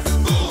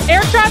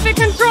 Air traffic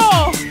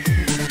control.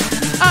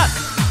 Up,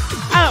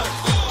 out,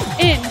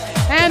 in,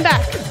 and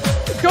back.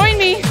 Join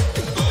me.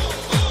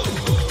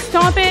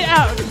 Stomp it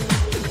out.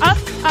 Up,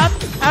 up,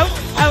 out,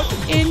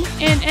 in,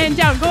 and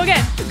down. Go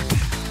again.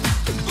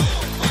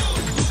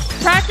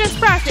 Practice.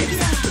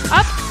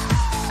 Up,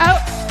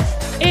 out,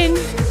 in,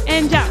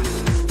 and down.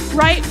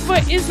 Right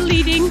foot is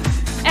leading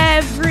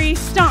every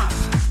stomp.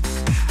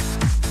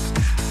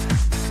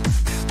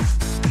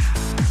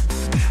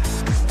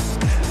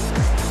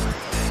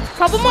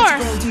 Couple more.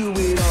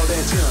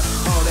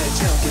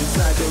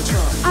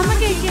 I'ma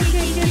get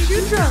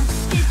you drunk.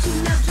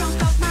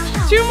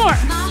 2 more.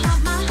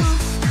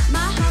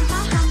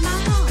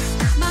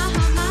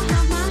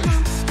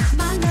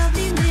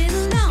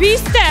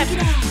 V-step.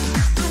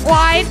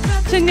 Wide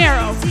to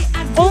narrow.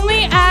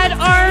 Only add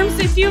arms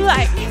if you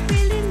like.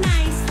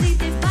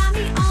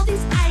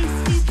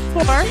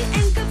 4,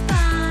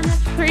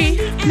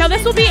 3. Now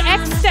this will be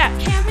X step.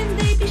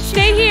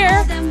 Stay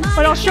here,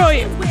 but I'll show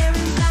you.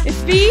 It's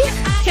V,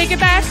 take it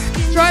back,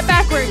 draw it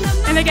backwards,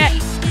 and again.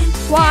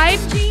 Wide,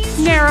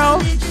 narrow,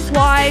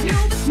 wide,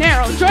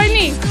 narrow. Join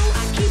me.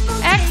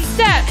 X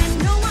step.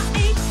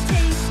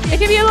 It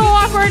can be a little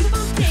awkward.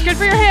 It's good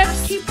for your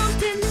hips.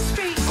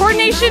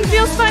 Coordination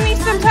feels funny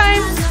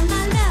sometimes.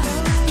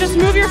 Just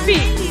move your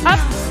feet. Up,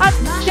 up,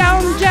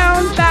 down,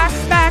 down, back,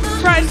 back,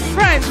 front,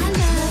 front.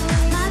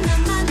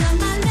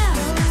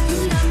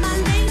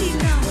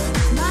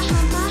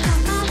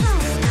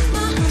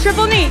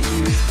 Triple knee.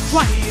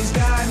 1,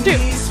 2.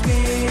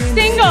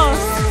 Singles.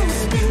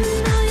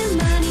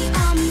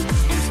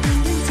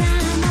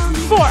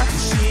 4,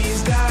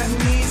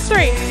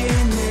 3,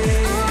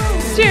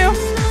 2.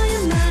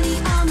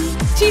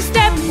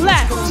 T-step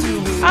left.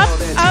 Up,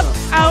 up,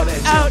 out,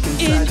 out,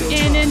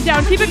 in, and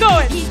down. Keep it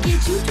going.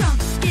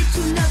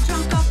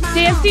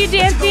 Dancey,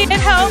 dancey, it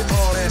helps.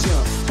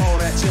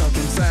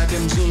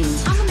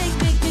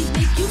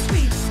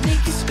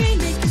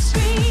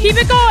 Keep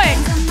it going.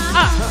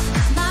 Up,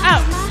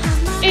 out,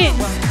 in,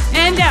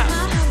 and down.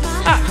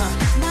 Up,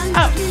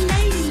 out,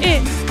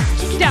 in,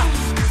 down.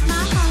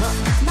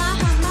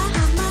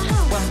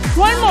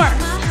 One more.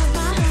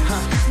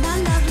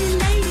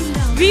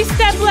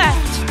 V-step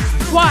left.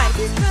 Wide,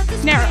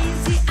 narrow.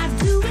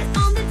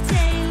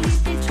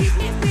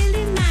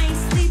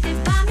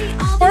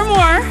 4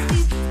 more.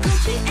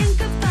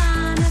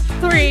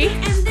 3,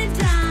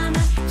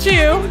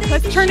 2.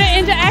 Let's turn it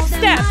into X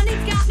step.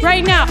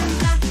 Right now.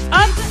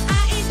 Up,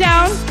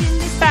 down,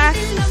 back,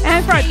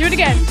 and front. Do it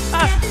again.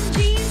 Up,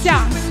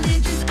 down.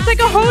 It's like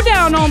a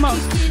hoedown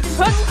almost.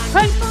 Hut,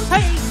 hut,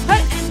 hut,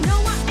 hut.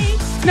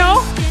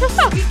 No?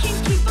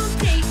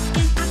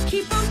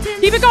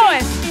 Keep it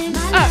going.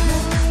 Up,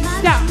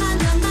 down.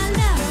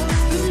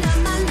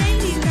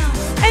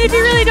 And if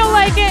you really don't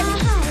like it,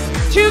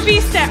 2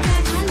 V-steps.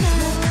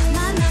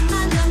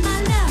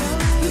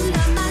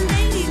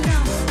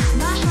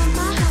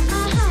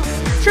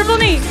 Triple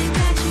knee.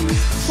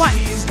 1,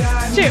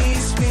 2.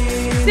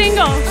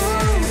 Singles.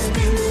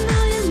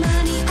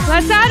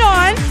 Let's add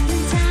on.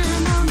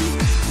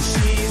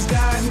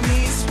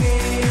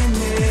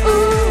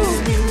 Ooh.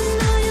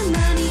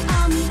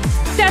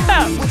 Step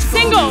out.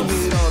 Singles.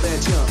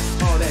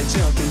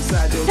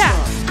 Tap.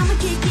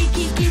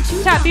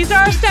 Tap. These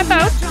are our step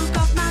outs.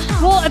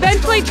 We'll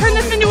eventually turn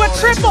this into a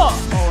triple.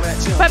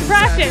 But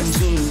practice.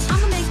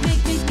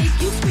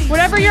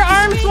 Whatever your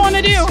arms want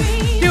to do,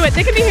 do it.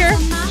 They can be here.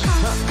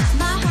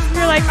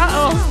 You're like,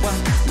 uh-oh.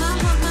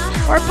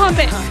 Or pump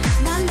it.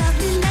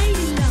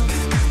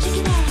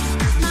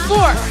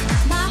 4,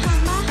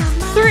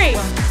 3,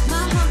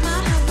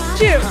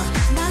 2.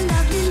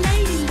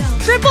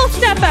 Triple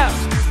step out.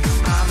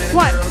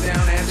 1,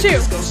 2,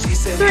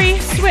 3,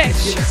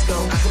 switch.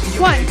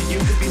 1,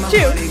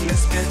 2,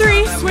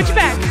 3, switch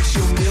back.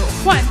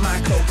 1,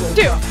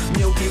 2,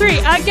 3,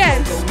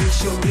 again.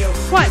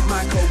 1,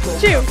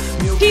 2.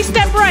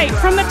 T-step right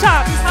from the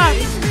top, up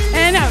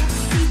and out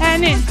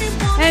and in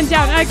and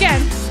down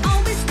again.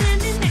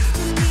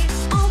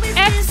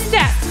 X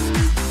step.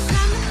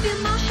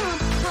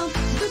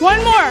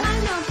 1 more.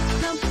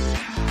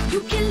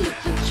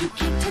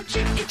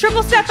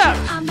 Triple step out.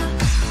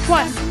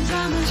 1,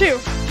 2.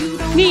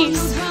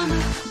 Knees.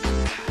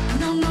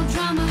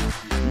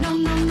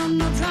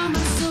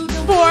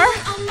 4,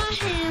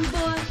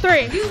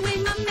 3,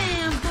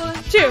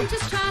 2.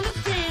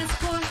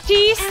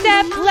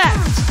 T-step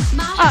left.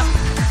 Up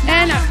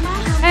and up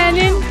and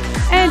in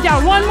and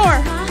down. 1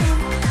 more.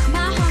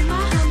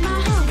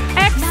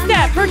 X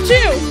step for 2.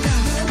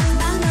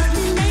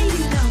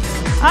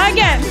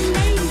 Again.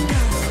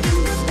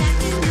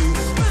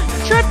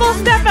 Triple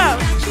step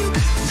out.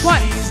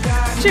 1,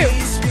 2.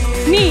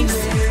 Knees.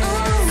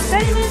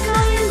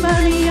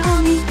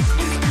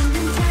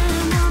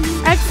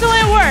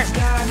 Excellent work.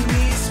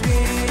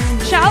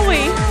 Shall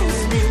we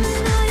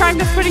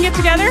practice putting it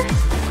together?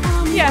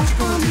 Yeah.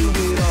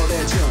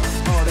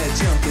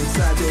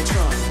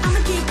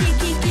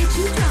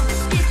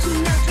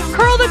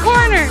 Curl the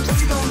corners.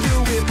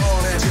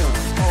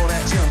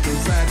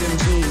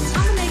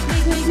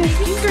 Make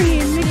it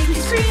scream, make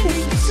it scream,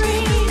 make it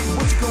scream.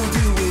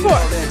 4,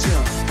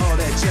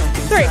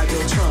 3,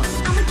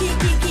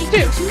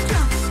 2.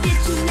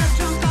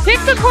 Pick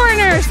the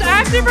corners.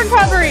 Active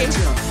recovery.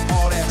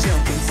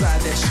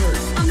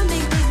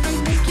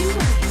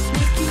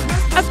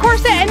 Of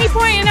course, at any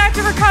point in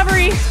active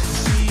recovery,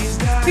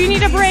 if you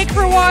need a break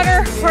for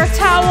water or a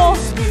towel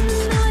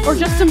or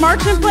just to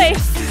march in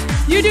place,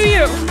 you do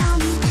you.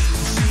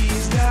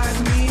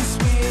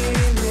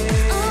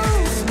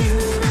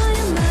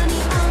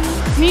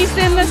 Knees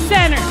in the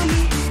center.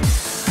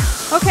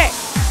 Okay,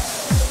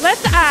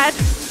 let's add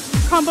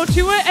combo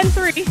 2 and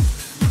 3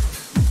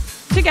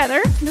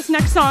 together, this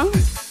next song.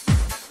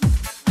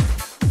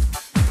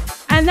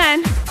 And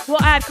then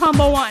we'll add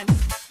combo 1.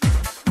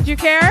 Do you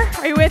care?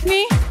 Are you with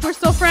me? We're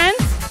still friends?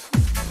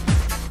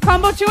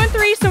 Combo 2 and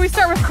 3, so we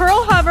start with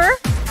curl hover.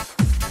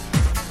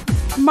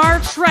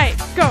 March right,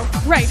 go,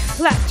 right,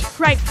 left,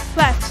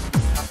 left.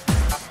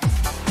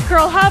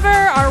 Curl hover,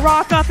 our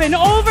rock up and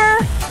over.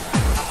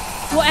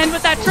 We'll end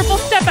with that triple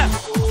step up.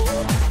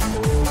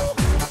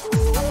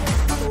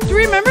 Do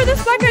you remember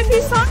this Black Eyed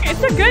Peas song?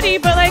 It's a goodie,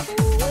 but like,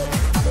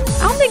 I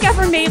don't think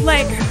ever made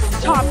like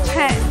top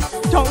 10.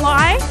 Don't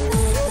lie.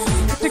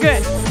 It's a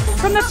good.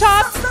 From the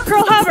top,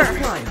 curl hover.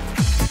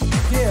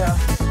 Yeah.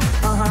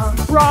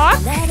 Rock.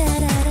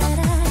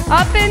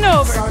 Up and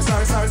over.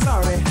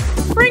 Sorry.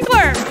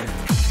 Sprinkler.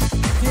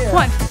 Yeah.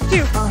 1,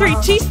 2, 3.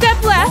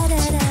 T-step left.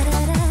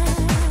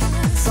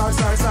 Sorry.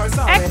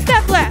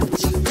 X-step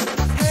left.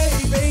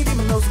 Hey, baby,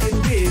 my nose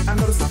getting big. I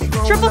noticed if you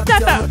grow Triple up, step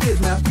tell out. my kids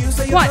now. You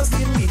say your 1, nose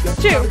getting weaker.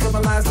 2. Probably 'cause my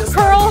lines just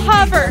Curl started getting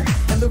hover.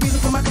 deeper. And the reason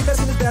for my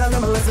confession is that I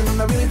learned my lesson,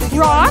 and I really think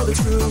you all Rock. know the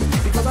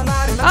truth. Because I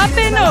lied and I Up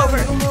cheated and I lied a over.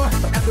 little more.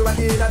 But after I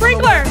did, I don't know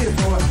Sprinkler. what I did it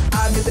for.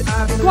 I admit that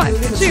I've been a 1,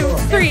 little 2,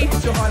 immature. 3. And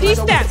broke your heart like I was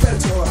a D-step.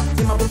 predator.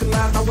 In my book and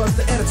lines, I was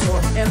the editor.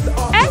 And the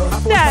author, I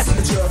forced my X-step.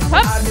 signature. Up.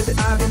 I admit that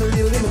I've been a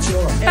little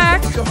immature. And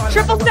Back. broke your heart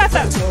Triple like I was a step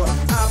out. predator.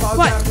 I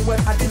apologize for what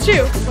I did 2. to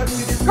you, 'cause what you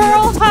did to me, Curl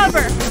I just-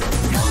 hover.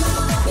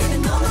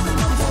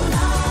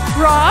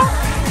 Rock.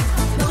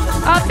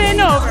 Up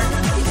and over.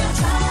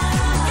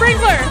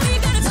 Sprinkler.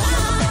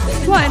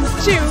 1,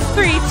 2,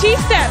 3.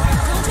 T-step.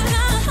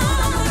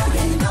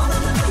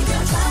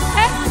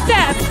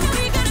 X-step.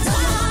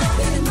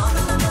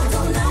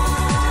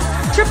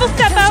 Triple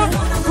step out.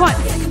 1,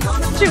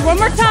 2. One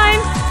more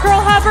time.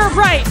 Curl hover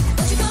right.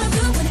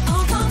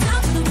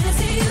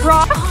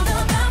 Rock.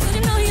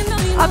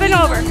 Up and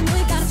over.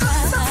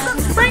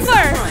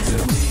 Sprinkler.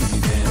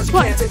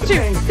 1,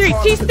 2, 3.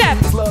 T-step.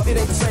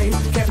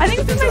 I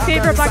think this is my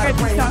favorite Black Eyed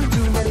Peas song.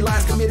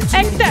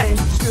 X-step.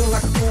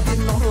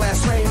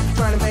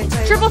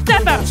 Triple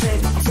step out.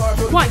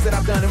 1,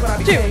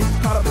 2.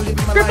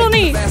 Triple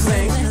knee.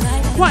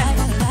 1,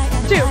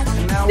 2.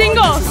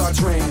 Singles.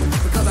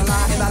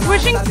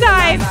 Switching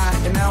sides.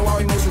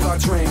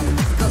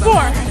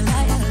 4,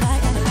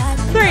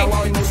 3,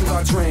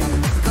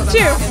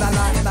 2.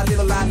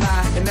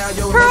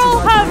 Curl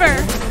hover.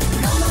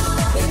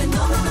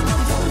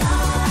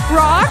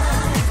 Rock.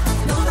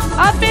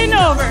 Up and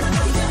over.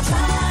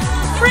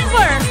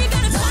 Sprinkler.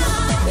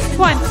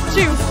 1,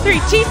 2, 3.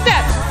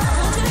 T-step.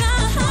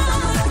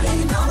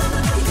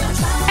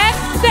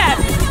 X-step.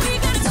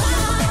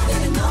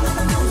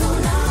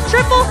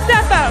 Triple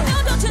step out.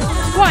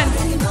 1,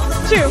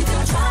 2.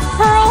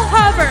 Curl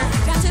hover.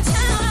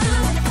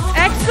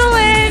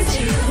 Excellent.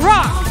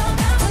 Rock.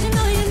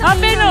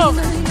 Up and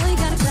over.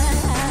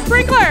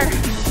 Sprinkler.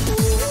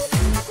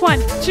 1,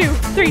 2,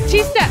 3.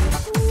 T-step.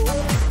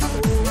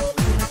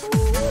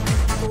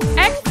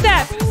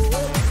 X-step.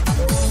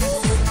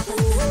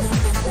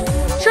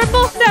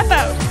 Triple step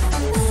out.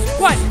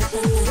 1,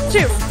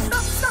 2.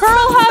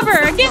 Curl hover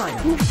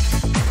again.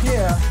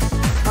 Yeah.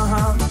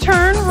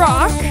 Turn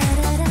rock.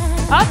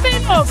 Up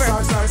and over.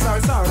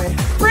 Sorry.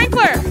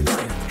 Sprinkler.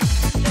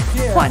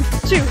 Yeah. 1,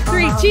 2,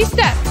 3.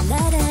 T-step.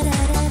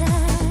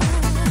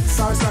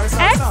 Sorry.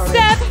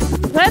 X-step.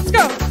 Let's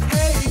go.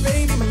 Hey,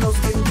 baby, my nose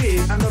getting big.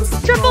 I noticed if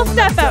you Triple grow up,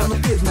 step tell out. my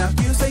kids now.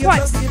 You say your 1,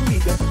 nose getting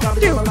weaker.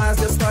 Probably 'cause 2. my lines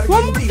just started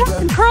One getting more deeper.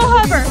 time. Curl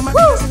hover.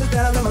 Woo.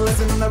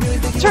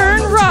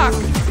 Turn rock.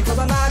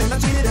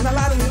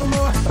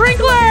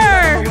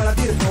 Sprinkler.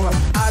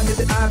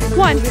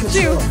 1,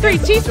 2, 3.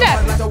 T-step.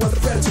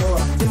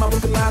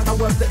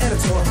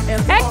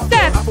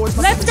 X-step.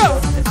 Let's go.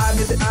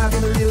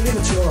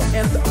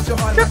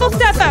 Triple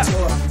step out.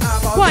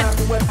 1,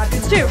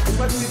 2.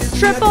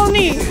 Triple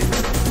knee.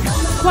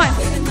 1,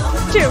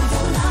 2.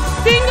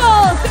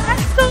 Singles.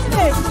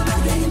 Excellent.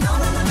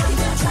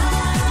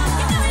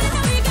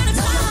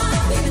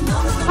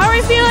 How are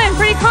we feeling?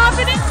 Pretty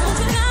confident?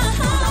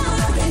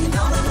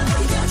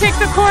 Take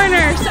the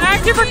corners.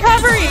 Active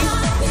recovery.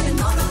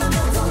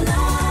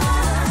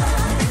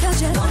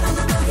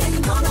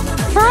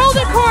 Curl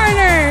the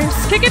corners.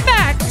 Kick it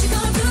back.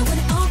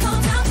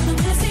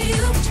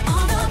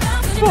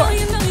 4,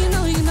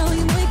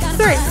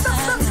 3,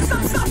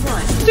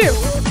 2.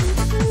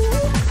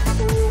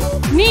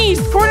 Knees,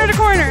 corner to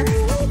corner.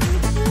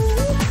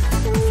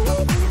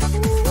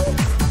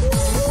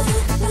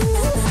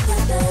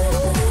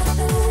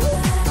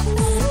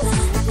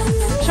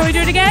 Shall we do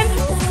it again?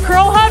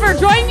 Curl hover,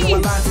 join me.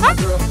 Up.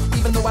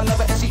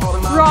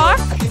 Rock.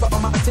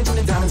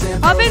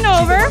 Up and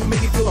over.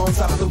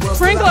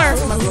 Sprinkler.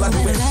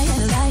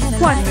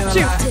 1,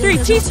 2, 3.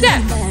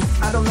 T-step.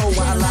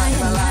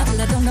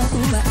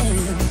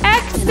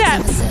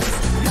 X-step.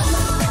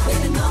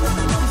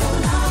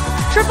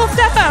 Triple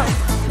step out.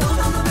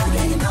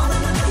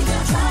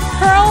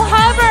 Curl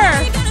hover.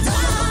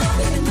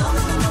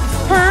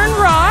 Turn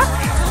rock.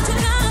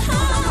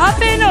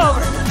 Up and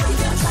over.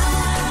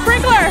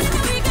 Sprinkler.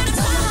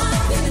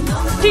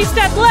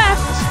 T-step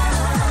left.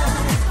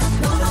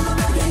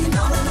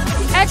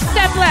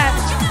 X-step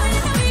left.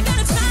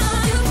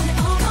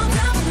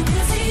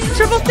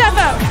 Triple step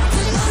out.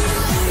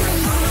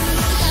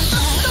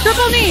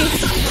 Triple knee.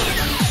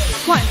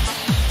 1,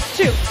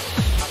 2.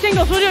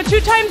 Singles. We'll do it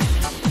 2 times.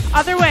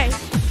 Other way.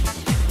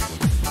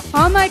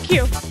 On my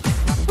cue.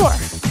 4,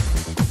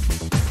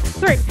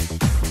 3,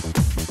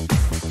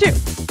 2.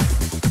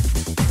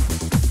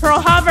 Curl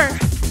hover.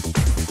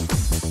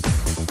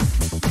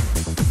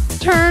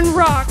 Turn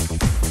rock.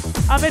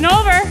 Up and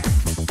over.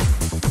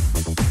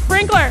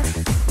 Sprinkler.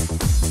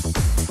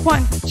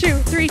 1, 2,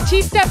 3,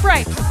 T-step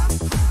right.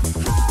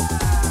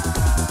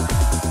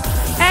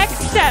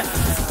 X-step.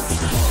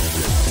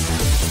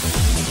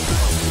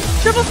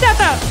 Triple step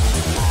out.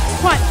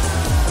 1,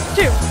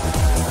 2.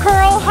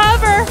 Curl,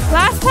 hover.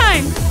 Last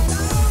time.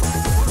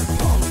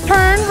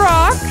 Turn,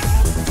 rock.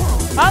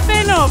 Up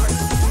and over.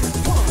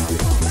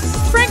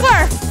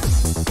 Sprinkler.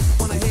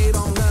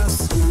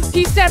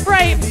 T-step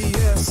right.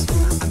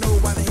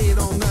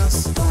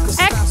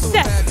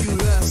 X-step.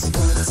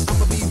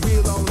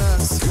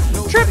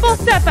 Triple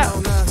step out.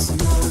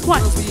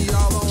 1,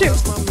 2.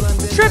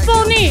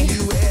 Triple knee.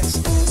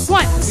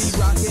 1,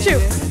 2.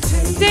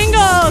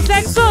 Singles.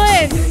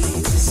 Excellent.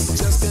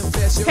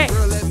 Okay.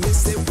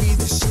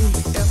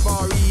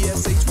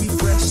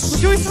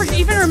 Do we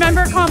even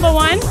remember combo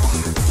 1?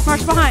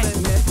 March behind.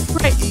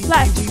 Right,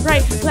 left,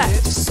 right,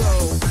 left.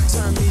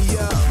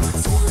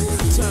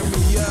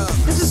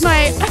 This is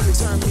my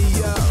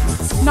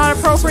not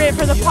appropriate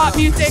for the pop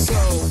music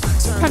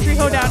country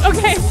hoedown.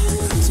 Okay.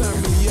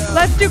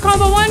 Let's do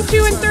combo 1,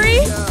 2, and 3.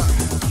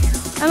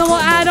 And then we'll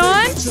add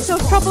on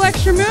those couple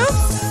extra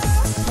moves.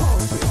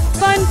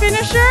 Fun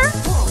finisher.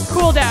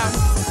 Cool down.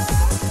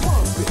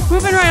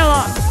 Moving right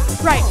along.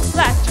 Right,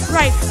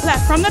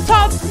 left. From the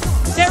top.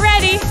 Get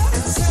ready.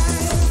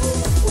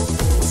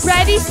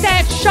 Ready,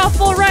 set,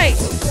 shuffle right.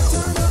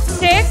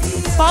 Kick,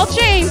 ball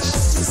change.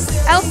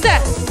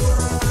 L-step.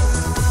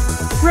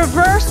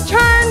 Reverse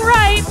turn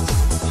right.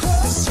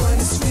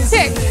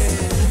 Kick.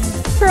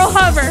 Curl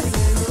hover.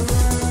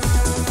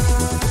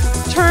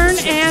 Turn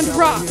and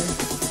rock.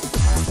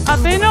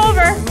 Up and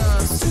over.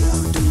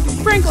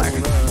 Sprinkler.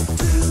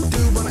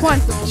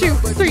 1, 2,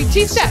 3,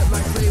 T-step.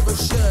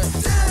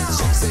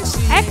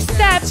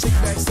 X-step.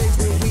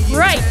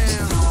 Right.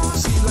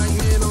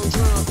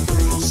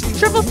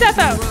 Triple step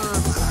out.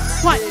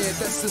 1,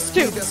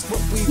 2.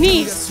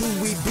 Knees.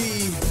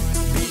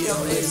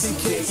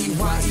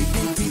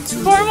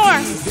 4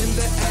 more.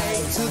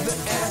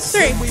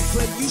 3,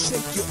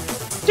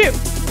 2.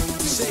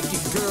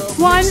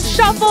 1.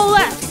 Shuffle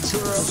left.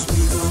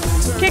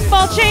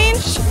 Kickball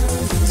change.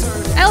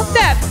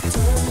 L-step.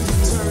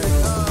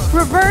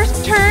 Reverse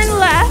turn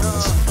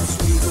left.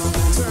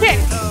 Kick.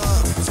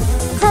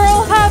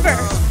 Curl hover.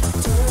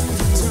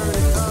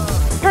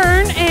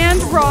 Turn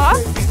and rock.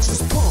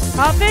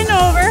 Up and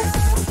over.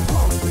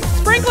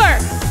 Sprinkler.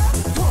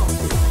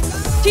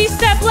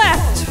 T-step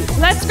left.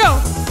 Let's go.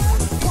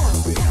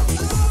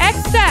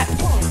 X-step.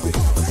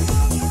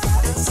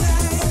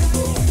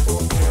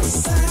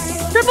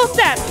 Triple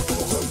step.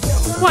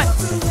 1,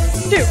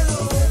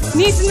 2.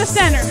 Knees in the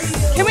center.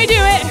 Can we do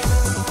it?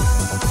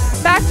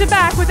 Back to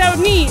back without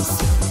knees.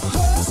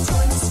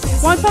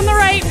 Once on the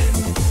right,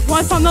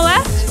 once on the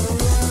left.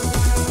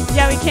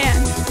 Yeah, we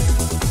can.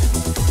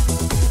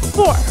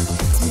 4,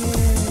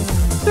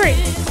 3,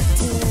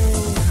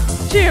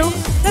 2.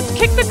 Let's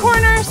kick the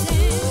corners.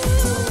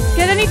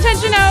 Get any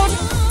tension out.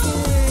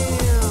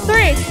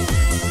 3,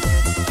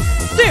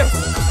 2.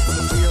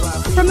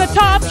 From the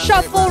top,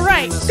 shuffle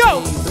right.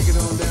 Go.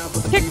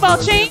 Kickball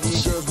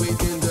change.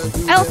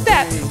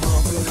 L-step.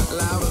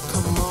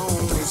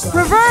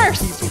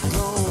 Reverse.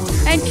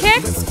 And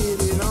kick.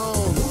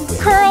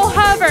 Curl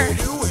hover.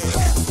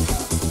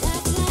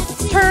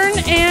 Turn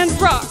and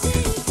rock.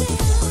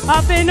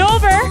 Up and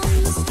over.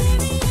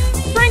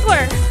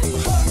 Sprinkler.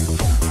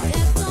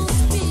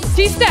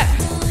 T-step.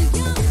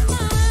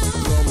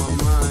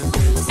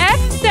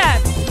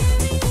 X-step.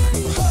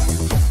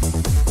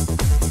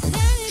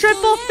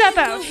 Triple step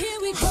out.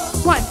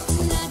 1,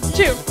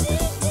 2.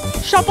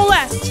 Shuffle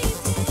left.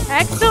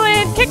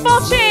 Excellent.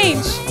 Kickball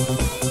change.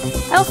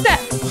 L-step.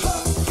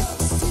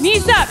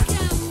 Knees up.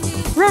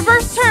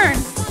 Reverse turn.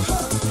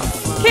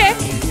 Kick.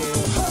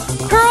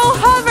 Curl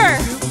hover.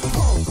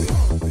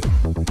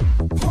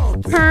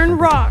 Turn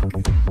rock.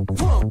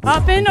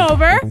 Up and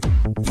over.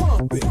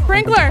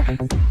 Sprinkler.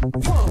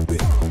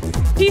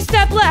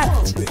 T-step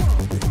left.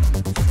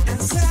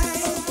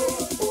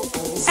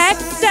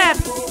 X-step.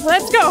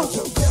 Let's go.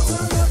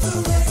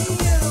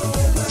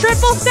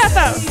 Triple step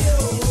out.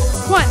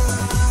 1,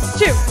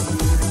 2.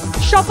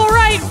 Shuffle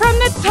right from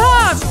the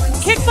top.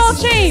 Kickball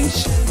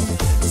change.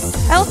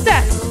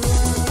 L-step.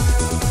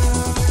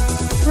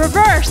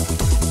 Reverse.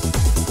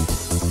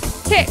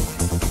 Kick.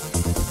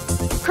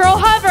 Curl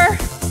hover.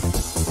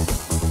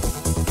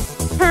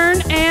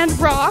 Turn and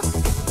rock.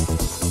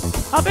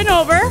 Up and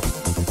over.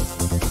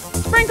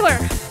 Sprinkler.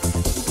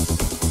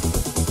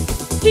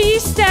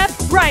 T-step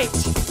right.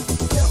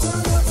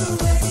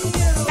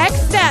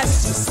 X-step.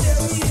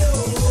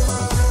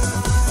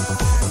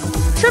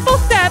 Triple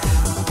step.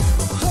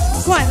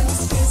 1,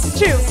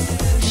 2.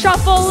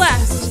 Shuffle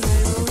left.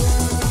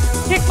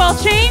 Kickball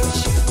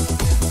change.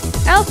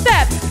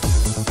 L-step.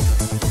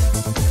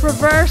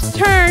 Reverse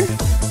turn.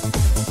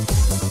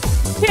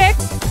 Kick.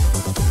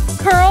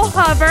 Curl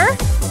hover.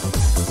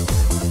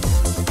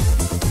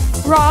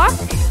 Rock.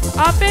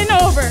 Up and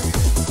over.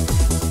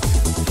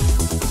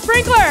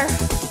 Sprinkler.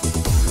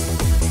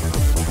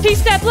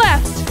 T-step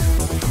left.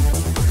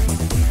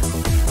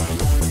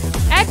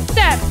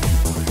 X-step.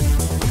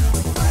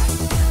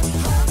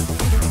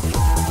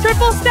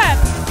 triple step.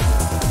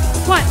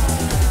 1,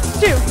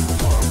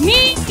 2,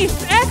 knees,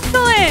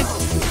 excellent.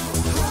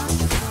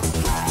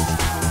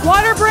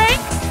 Water break,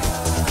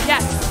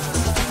 yes.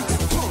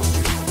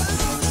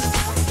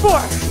 4,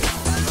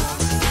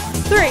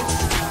 3,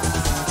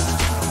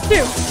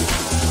 2,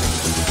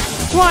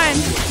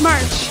 1,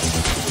 march.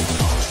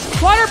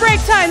 Water break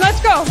time,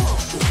 let's go.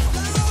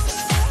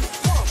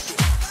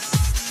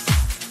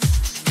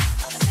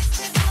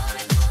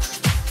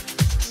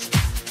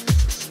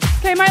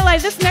 Okay, my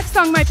life, this next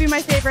song might be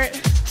my favorite.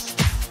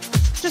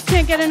 Just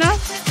can't get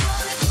enough.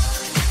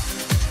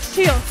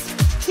 Heels,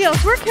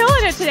 heels, we're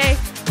killing it today.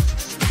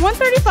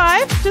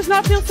 135 does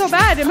not feel so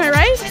bad, am I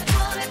right?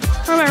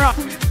 Or am I wrong?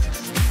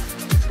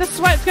 The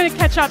sweat's gonna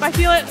catch up, I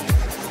feel it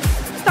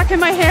stuck in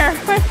my hair,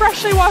 my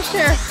freshly washed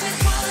hair.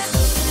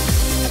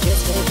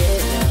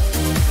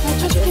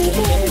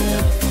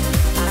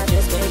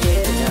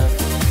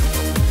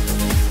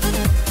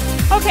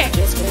 Okay,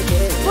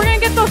 we're gonna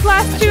get those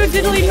last two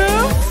diddly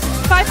moves.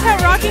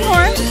 5-count rocking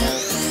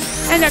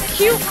horse and a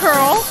cute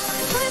curl.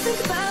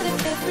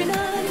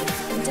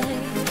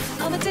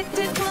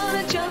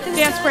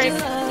 Dance break.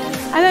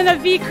 And then a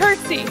V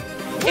curtsy.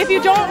 If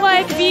you don't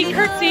like V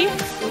curtsy,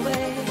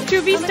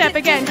 do V step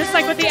again, just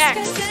like with the X.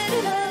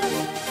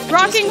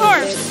 Rocking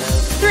horse.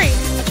 3,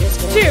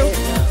 2,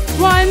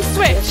 1,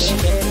 switch.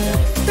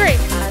 3,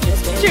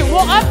 2,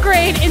 we'll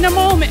upgrade in a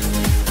moment.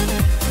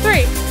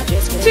 3,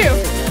 2,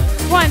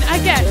 1,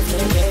 again.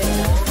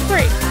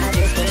 3,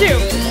 2,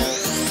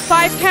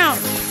 5 count.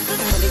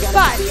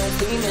 5,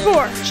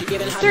 4,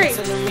 3,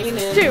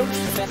 2,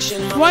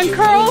 1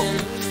 curl.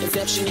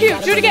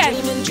 Cute, do it again.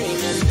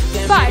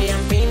 5,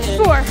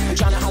 4,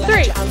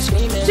 3,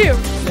 2,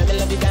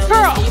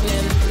 curl.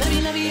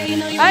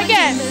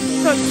 Again.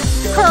 So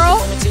curl,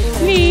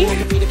 knee,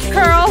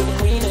 curl,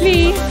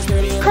 knee,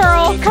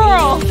 curl,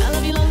 curl.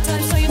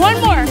 One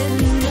more.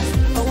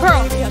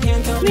 Curl,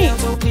 knee,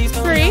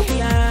 3,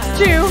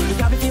 2,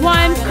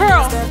 1,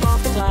 curl.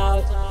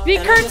 V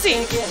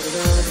curtsy.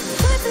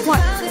 1,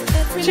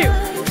 2,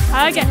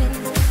 again.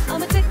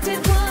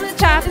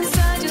 Tap,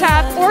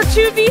 tap, or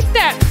 2 V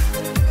step.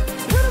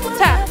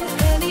 Tap,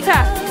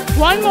 tap.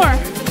 One more.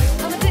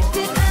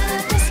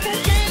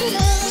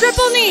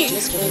 Triple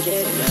knees.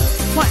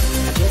 1,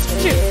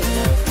 2,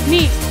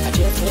 knees.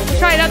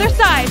 Try it other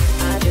side.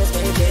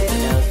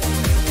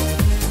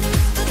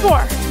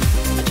 4,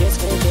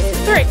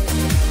 3,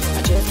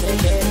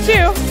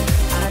 2.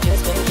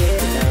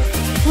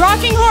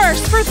 Rocking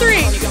horse for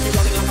 3,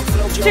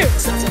 2,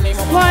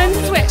 1,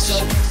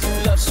 switch.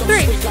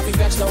 3,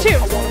 2,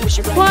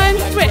 1,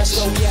 switch.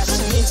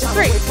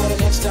 3,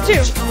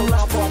 2,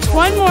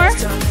 1 more.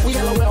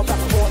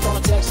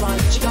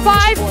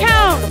 5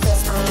 count.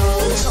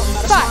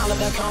 5,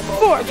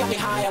 4,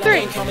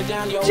 3,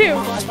 2,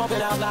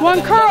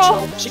 1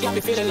 curl.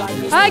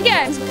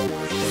 Again.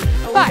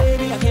 5,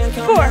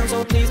 4,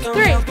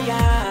 3,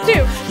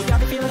 2.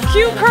 Q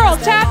curl,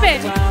 tap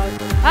it.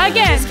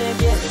 Again.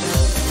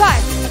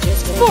 5,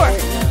 4,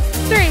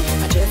 3,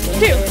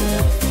 2.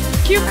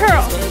 Q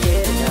curl.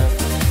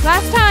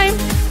 Last time.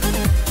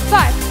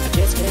 5,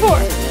 4,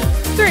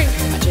 3,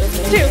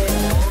 2.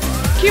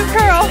 Q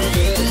curl.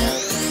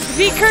 V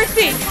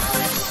curtsy.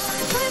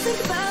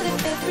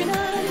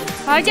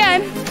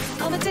 Again.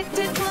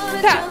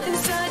 Tap,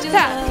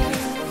 tap.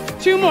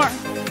 2 more.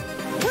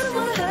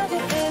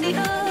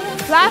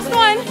 Last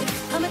one.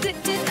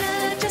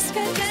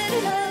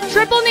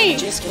 Triple knee.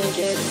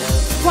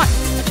 1,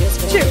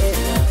 2.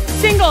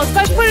 Singles.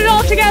 Let's put it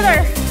all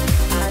together.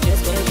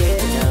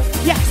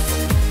 Yes.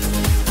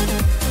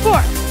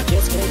 4,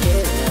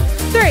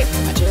 3,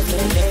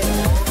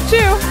 2.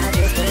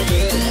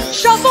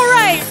 Shuffle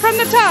right from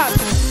the top.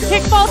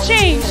 Kickball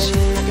change.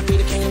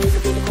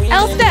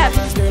 L step.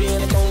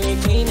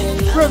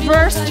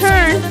 Reverse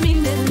turn.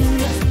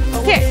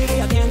 Kick.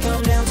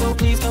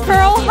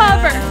 Curl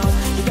hover.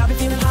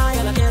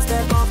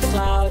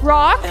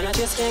 Rock.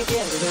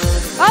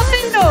 Up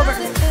and over.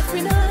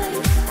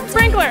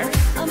 Sprinkler.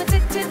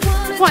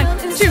 1,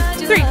 2,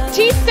 3.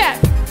 T step.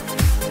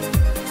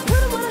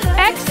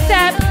 X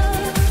step.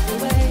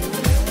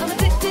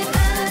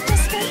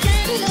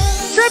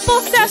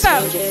 Triple step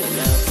out.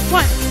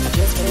 1,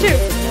 2.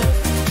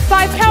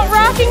 5 count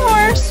rocking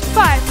horse.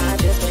 5,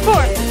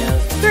 4,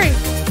 3,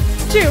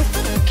 2.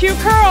 Q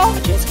curl.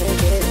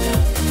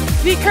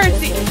 V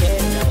curtsy.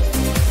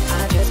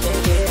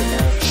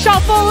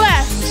 Shuffle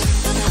left.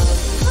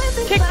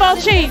 Kickball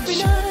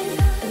change.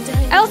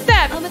 L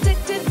step.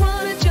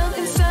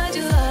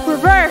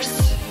 Reverse.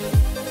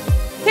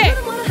 Kick.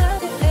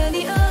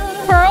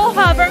 Curl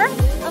hover.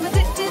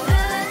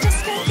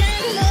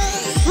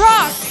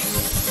 Rock.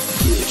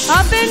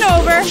 Up and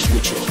over.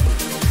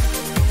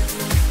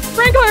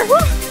 Sprinkler.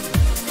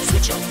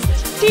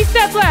 T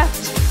step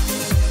left.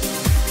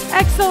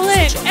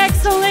 Excellent,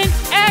 excellent,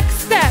 X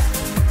step.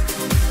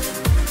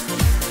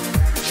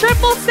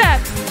 Triple step.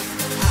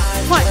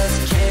 1,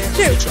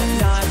 2.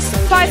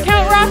 5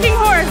 count rocking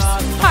horse.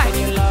 5,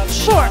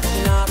 4,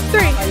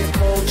 3,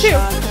 2.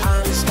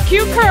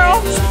 Q curl,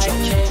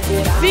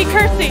 V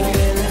curtsy.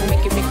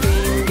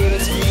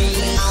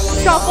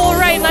 Shuffle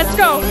right, let's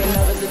go.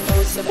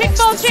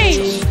 Kickball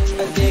change.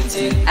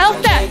 L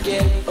step.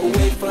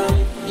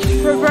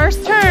 Reverse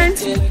turn.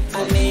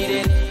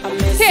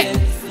 Kick.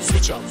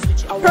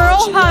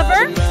 Curl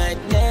hover.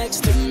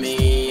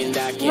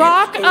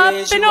 Rock up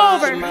and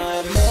over.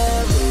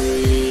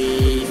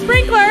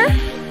 Sprinkler.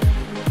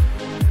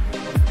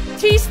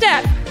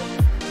 T-step.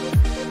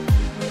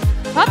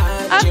 Up,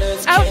 up,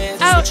 out,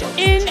 out,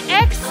 in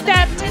X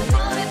step.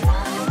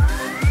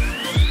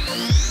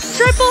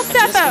 Triple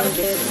step out.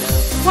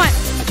 1,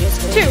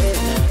 2.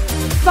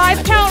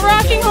 5 count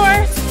rocking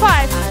horse.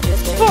 5,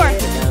 4,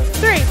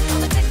 3,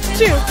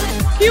 2.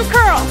 Q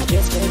curl.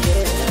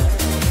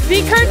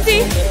 V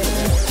curtsy.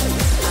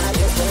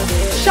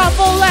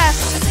 Shuffle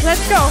left.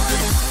 Let's go.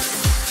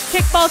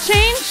 Kickball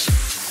change.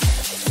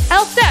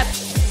 L step.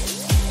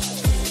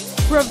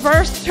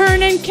 Reverse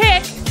turn and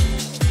kick.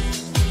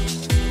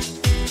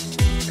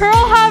 Curl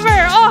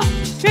hover. Oh,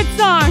 good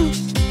song.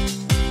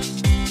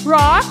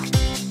 Rock.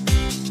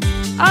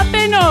 Up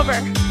and over.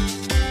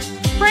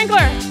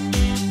 Sprinkler.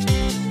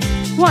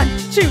 1,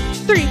 2,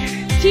 3.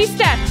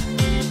 T-step.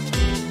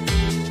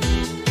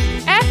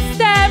 X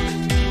step.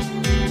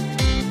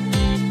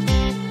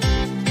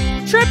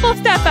 Triple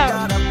step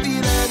out.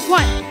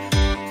 1,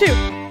 2.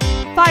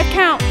 5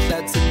 count.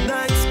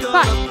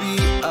 5,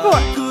 4,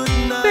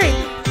 3,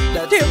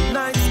 2.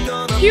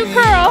 Q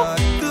curl.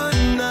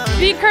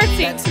 V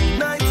curtsy.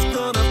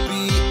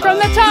 From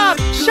the top,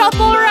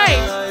 shuffle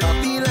right.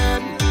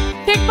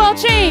 Kickball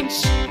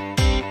change.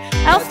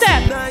 L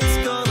step.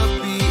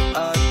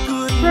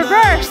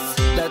 Reverse.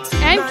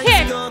 And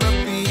kick.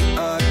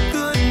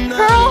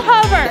 Curl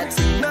hover.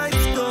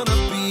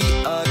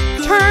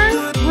 Turn,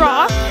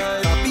 rock.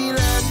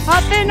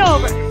 Up and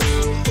over.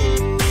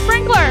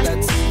 Sprinkler.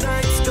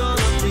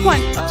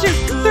 1, 2,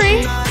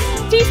 3.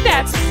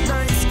 T-step.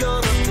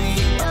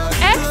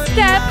 X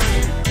step.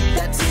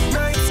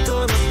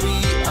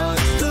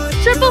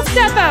 Triple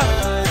step out.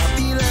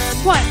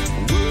 1,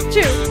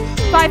 2.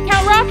 5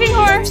 count rocking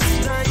horse.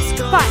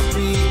 5,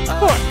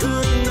 4,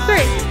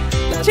 3,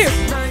 2.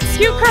 Q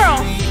curl.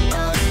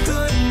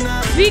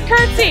 V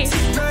curtsy.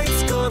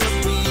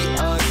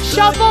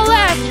 Shuffle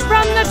left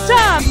from the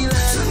top.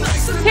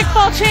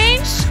 Kickball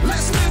change.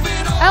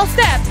 L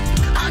step.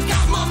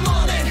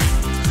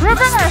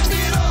 Reverse.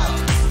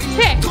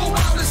 Kick.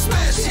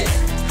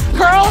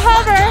 Curl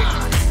hover.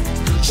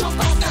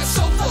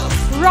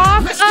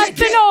 Rock up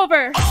and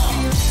over.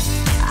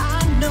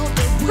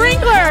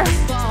 Sprinkler.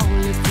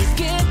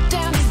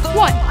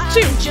 1,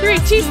 2, 3.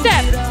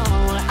 T-step.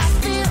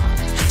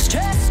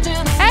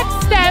 X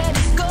step.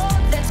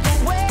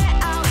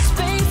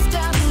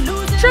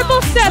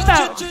 Triple step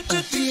out.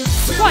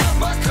 1,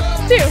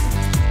 2.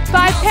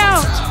 5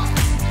 count.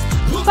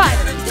 5,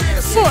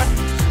 4,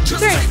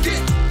 3,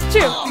 2.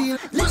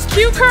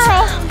 Q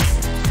curl.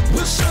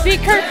 V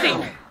curtsy.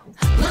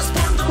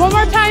 One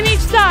more time each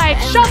side.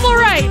 Shuffle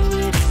right.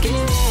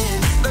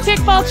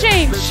 Kickball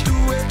change.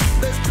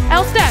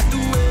 L step.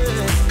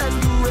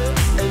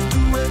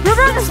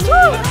 Reverse.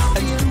 Woo.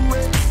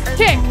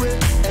 Kick.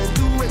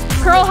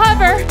 Curl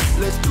hover.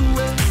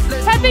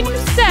 Stepping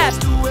step.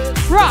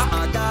 Rock.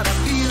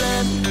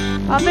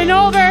 Up and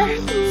over.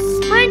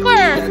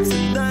 Sprinkler.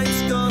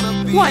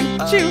 1,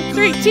 2,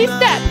 3.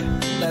 T-step.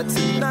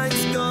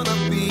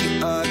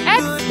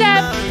 X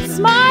step.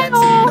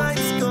 Smile.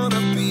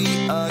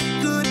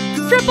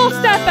 Triple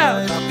step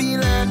out.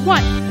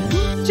 1,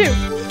 2.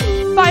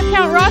 5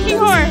 count rocking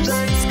horse.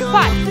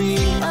 5,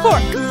 4,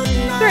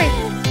 3,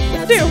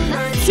 2.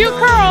 Q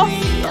curl.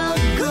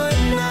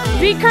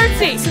 V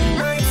curtsy.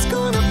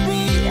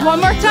 One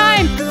more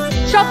time.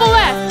 Shuffle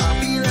left.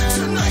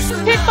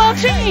 Kickball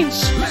change.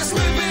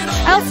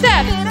 L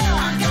step.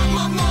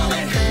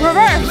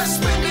 Reverse.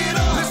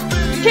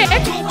 Kick.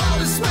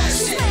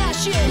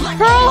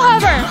 Curl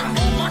hover.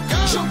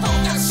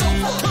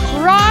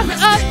 Rock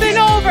up and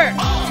over.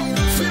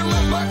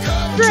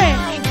 Drink.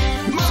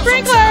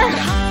 Sprinkler.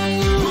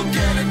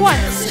 1,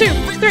 2,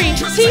 3.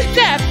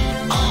 T-step.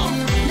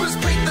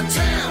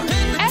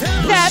 X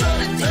step.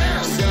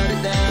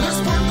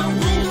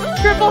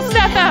 Triple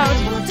step out.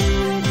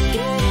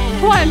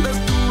 1,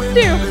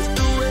 2.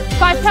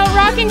 5 count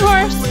rocking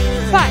horse.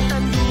 5,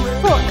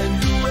 4,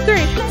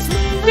 3,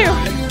 2.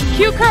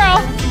 Q curl.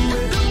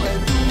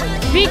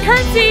 V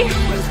curtsy.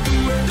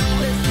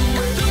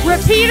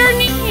 Repeat her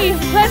knee.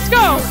 Let's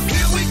go.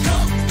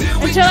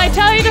 Until I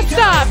tell you to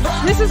stop.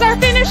 This is our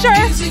finisher.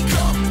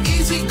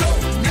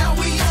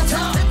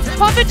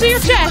 Pump it to your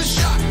chest.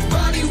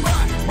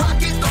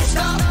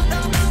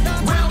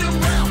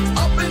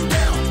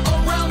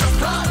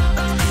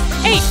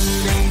 8,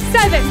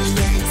 7,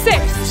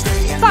 6,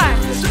 5,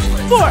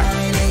 4,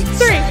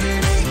 3,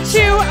 2.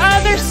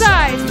 Other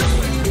side.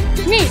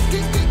 Knee.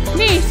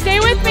 Knee. Stay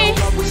with me.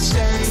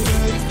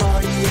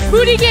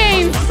 Booty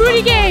gains.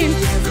 Booty gains.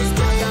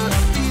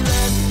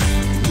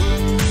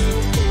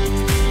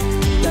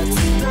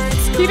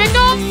 Keep it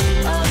going.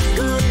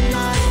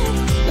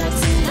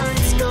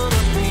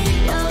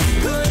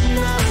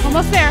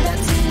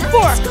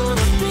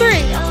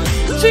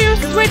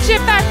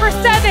 shift back for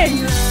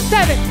 7,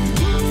 7,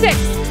 6,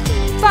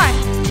 5,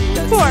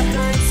 4,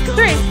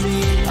 3,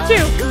 2.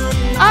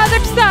 Other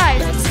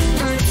side.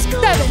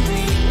 7,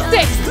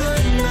 6,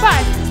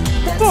 5,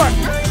 4,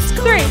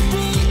 3,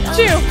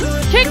 2.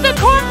 Kick the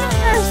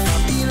corners.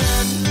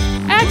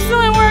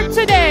 Excellent work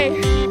today.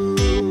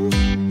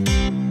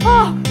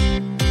 Oh,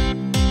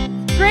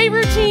 great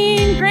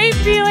routine, great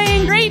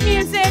feeling, great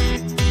music.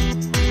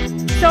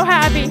 So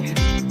happy.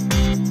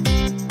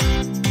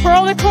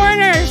 Curl the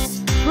corners.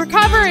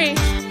 Recovery.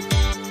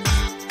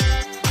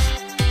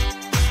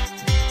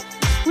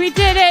 We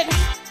did it.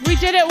 We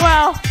did it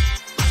well.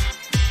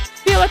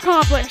 Feel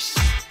accomplished.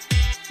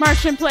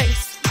 March in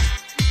place.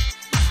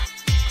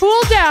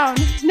 Cool down.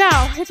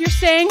 Now, if you're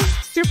staying,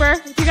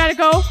 super. If you gotta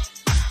go,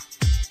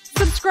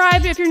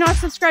 subscribe. If you're not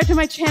subscribed to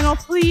my channel,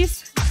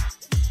 please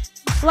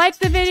like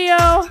the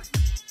video,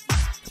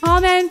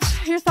 comment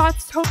your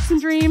thoughts, hopes,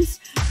 and dreams.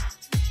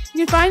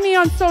 You can find me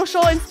on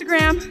social,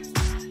 Instagram.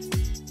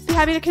 Be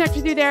happy to connect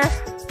with you there.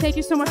 Thank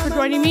you so much for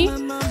joining me.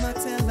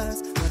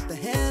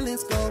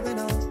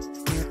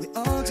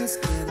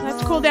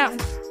 Let's cool down.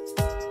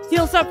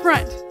 Heels up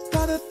front.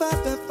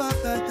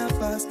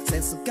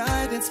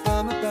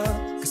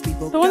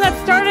 The one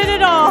that started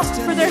it all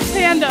for their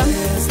fandom.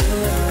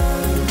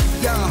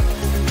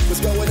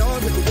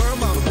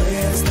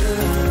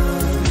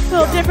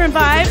 Little different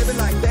vibes.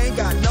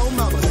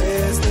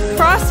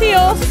 Cross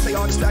heels.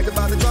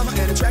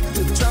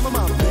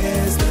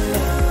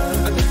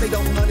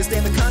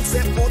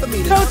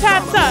 Toe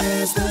taps up.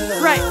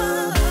 Right.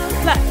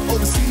 Left.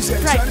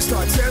 Right.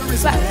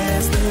 Left.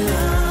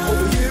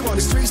 Over here on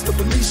the streets, the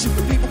police shoot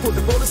the people, put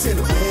the bullets in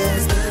them.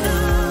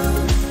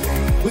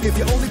 But if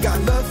you only got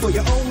love for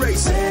your own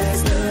race.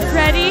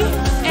 Ready?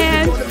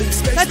 And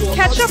let's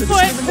catch a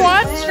foot,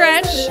 quad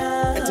stretch.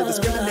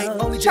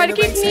 Try to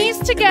keep knees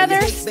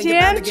together,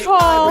 stand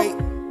tall.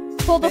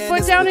 Pull the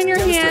foot down in your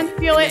hand,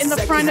 feel it in the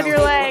front of your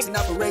leg.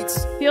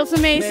 Feels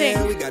amazing.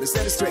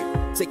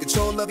 Take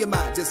control of your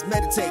mind, just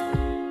meditate.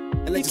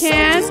 You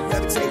can.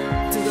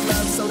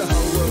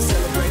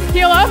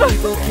 Heel up,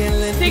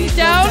 sink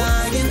down.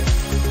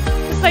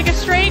 It's like a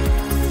straight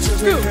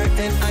scoop,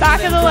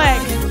 back of the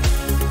leg.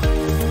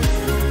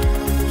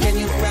 Can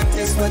you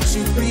practice what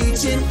you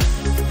preaching?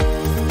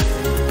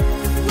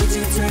 Would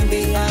you turn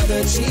the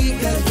other cheek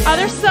again?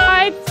 Other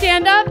side,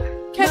 stand up,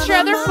 catch your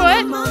other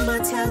foot.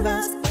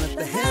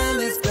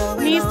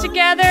 Knees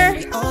together.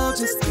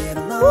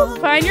 Woo,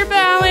 find your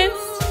balance.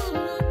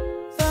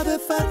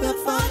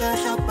 Father,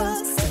 help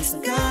us. Send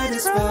some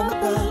guidance from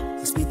above.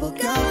 These people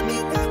got me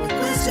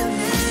questioning.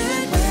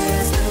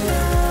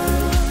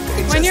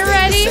 When you're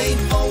ready,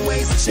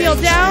 heel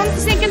down,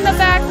 sink in the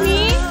back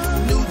knee.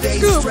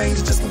 Scoop.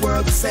 Just the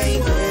world the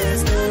same.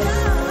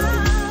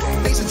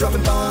 Nation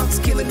dropping bombs,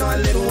 killing our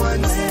little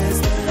ones.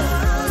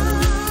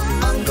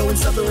 I'm going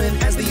suffering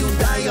as the youth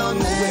die young.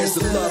 Where's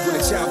the love when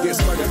a child gets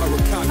murdered or a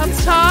cop Up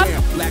top,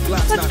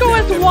 let's go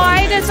as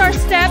wide as our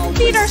step.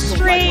 Feet are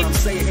straight.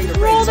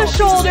 Roll the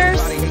shoulders.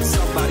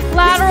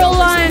 Lateral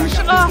lunge.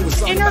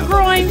 Inner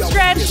groin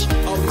stretch.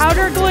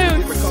 Outer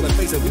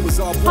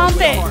glutes.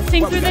 Pump it.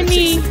 Sink through the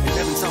knee.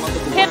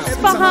 Hips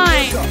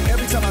behind.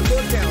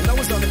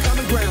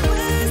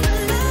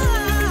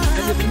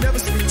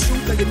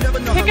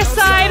 Pick a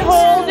side,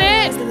 hold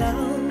it.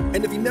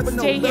 And if you never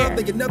know Stay love, here.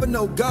 then you never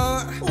know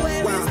God. Wow.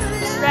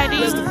 Ready?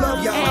 Where's the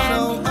love, y'all?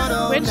 And I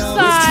don't which know.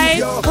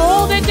 side?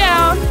 Hold it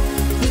down.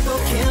 People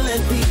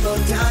killing, people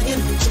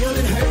dying,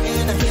 children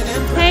hurting, I hear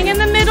them. Hang in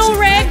the middle,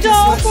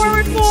 ragdoll,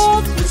 forward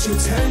fold. Would you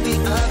turn the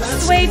other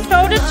Sway cheek?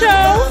 toe to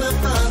toe.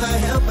 Father,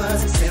 help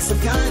us. Send some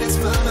guidance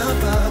from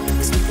above.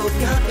 These people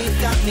got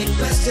me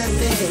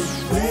questioning.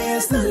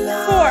 Where's the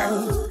love?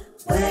 4,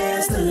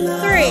 Where's the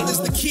love? 3, Love is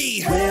the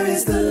key. Where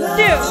is the love?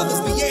 2, Love is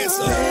the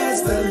answer.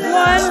 Where's the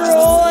love? 1.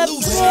 Roll up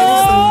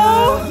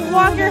slow.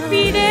 Walk your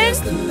feet in.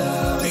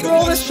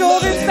 Roll the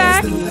shoulders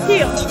back.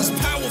 Heel.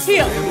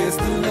 Heel.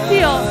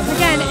 Heel.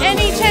 Again,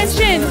 any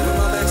tension,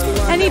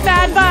 any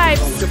bad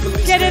vibes,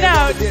 get it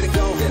out.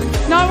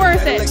 Not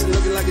worth it.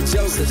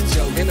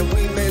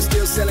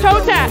 Toe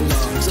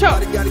taps. Toe.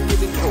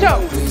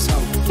 Toe.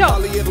 Toe.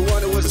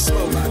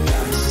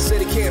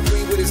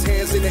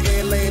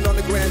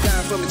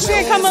 We're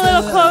gonna come a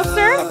little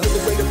closer.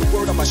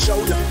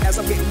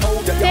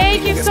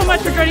 Thank you so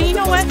much for joining. You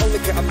know what?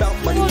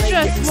 We'll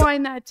just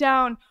wind that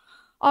down.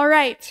 All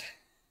right.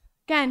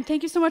 Again,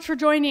 thank you so much for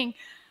joining.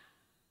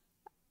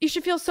 You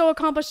should feel so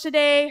accomplished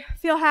today.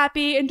 Feel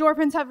happy.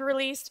 Endorphins have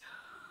released.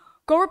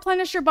 Go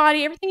replenish your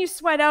body. Everything you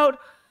sweat out.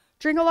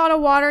 Drink a lot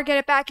of water. Get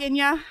it back in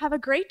you. Have a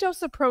great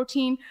dose of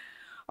protein.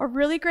 A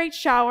really great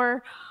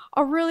shower.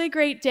 A really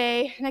great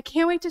day. And I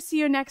can't wait to see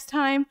you next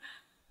time.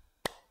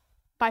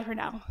 Bye for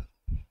now.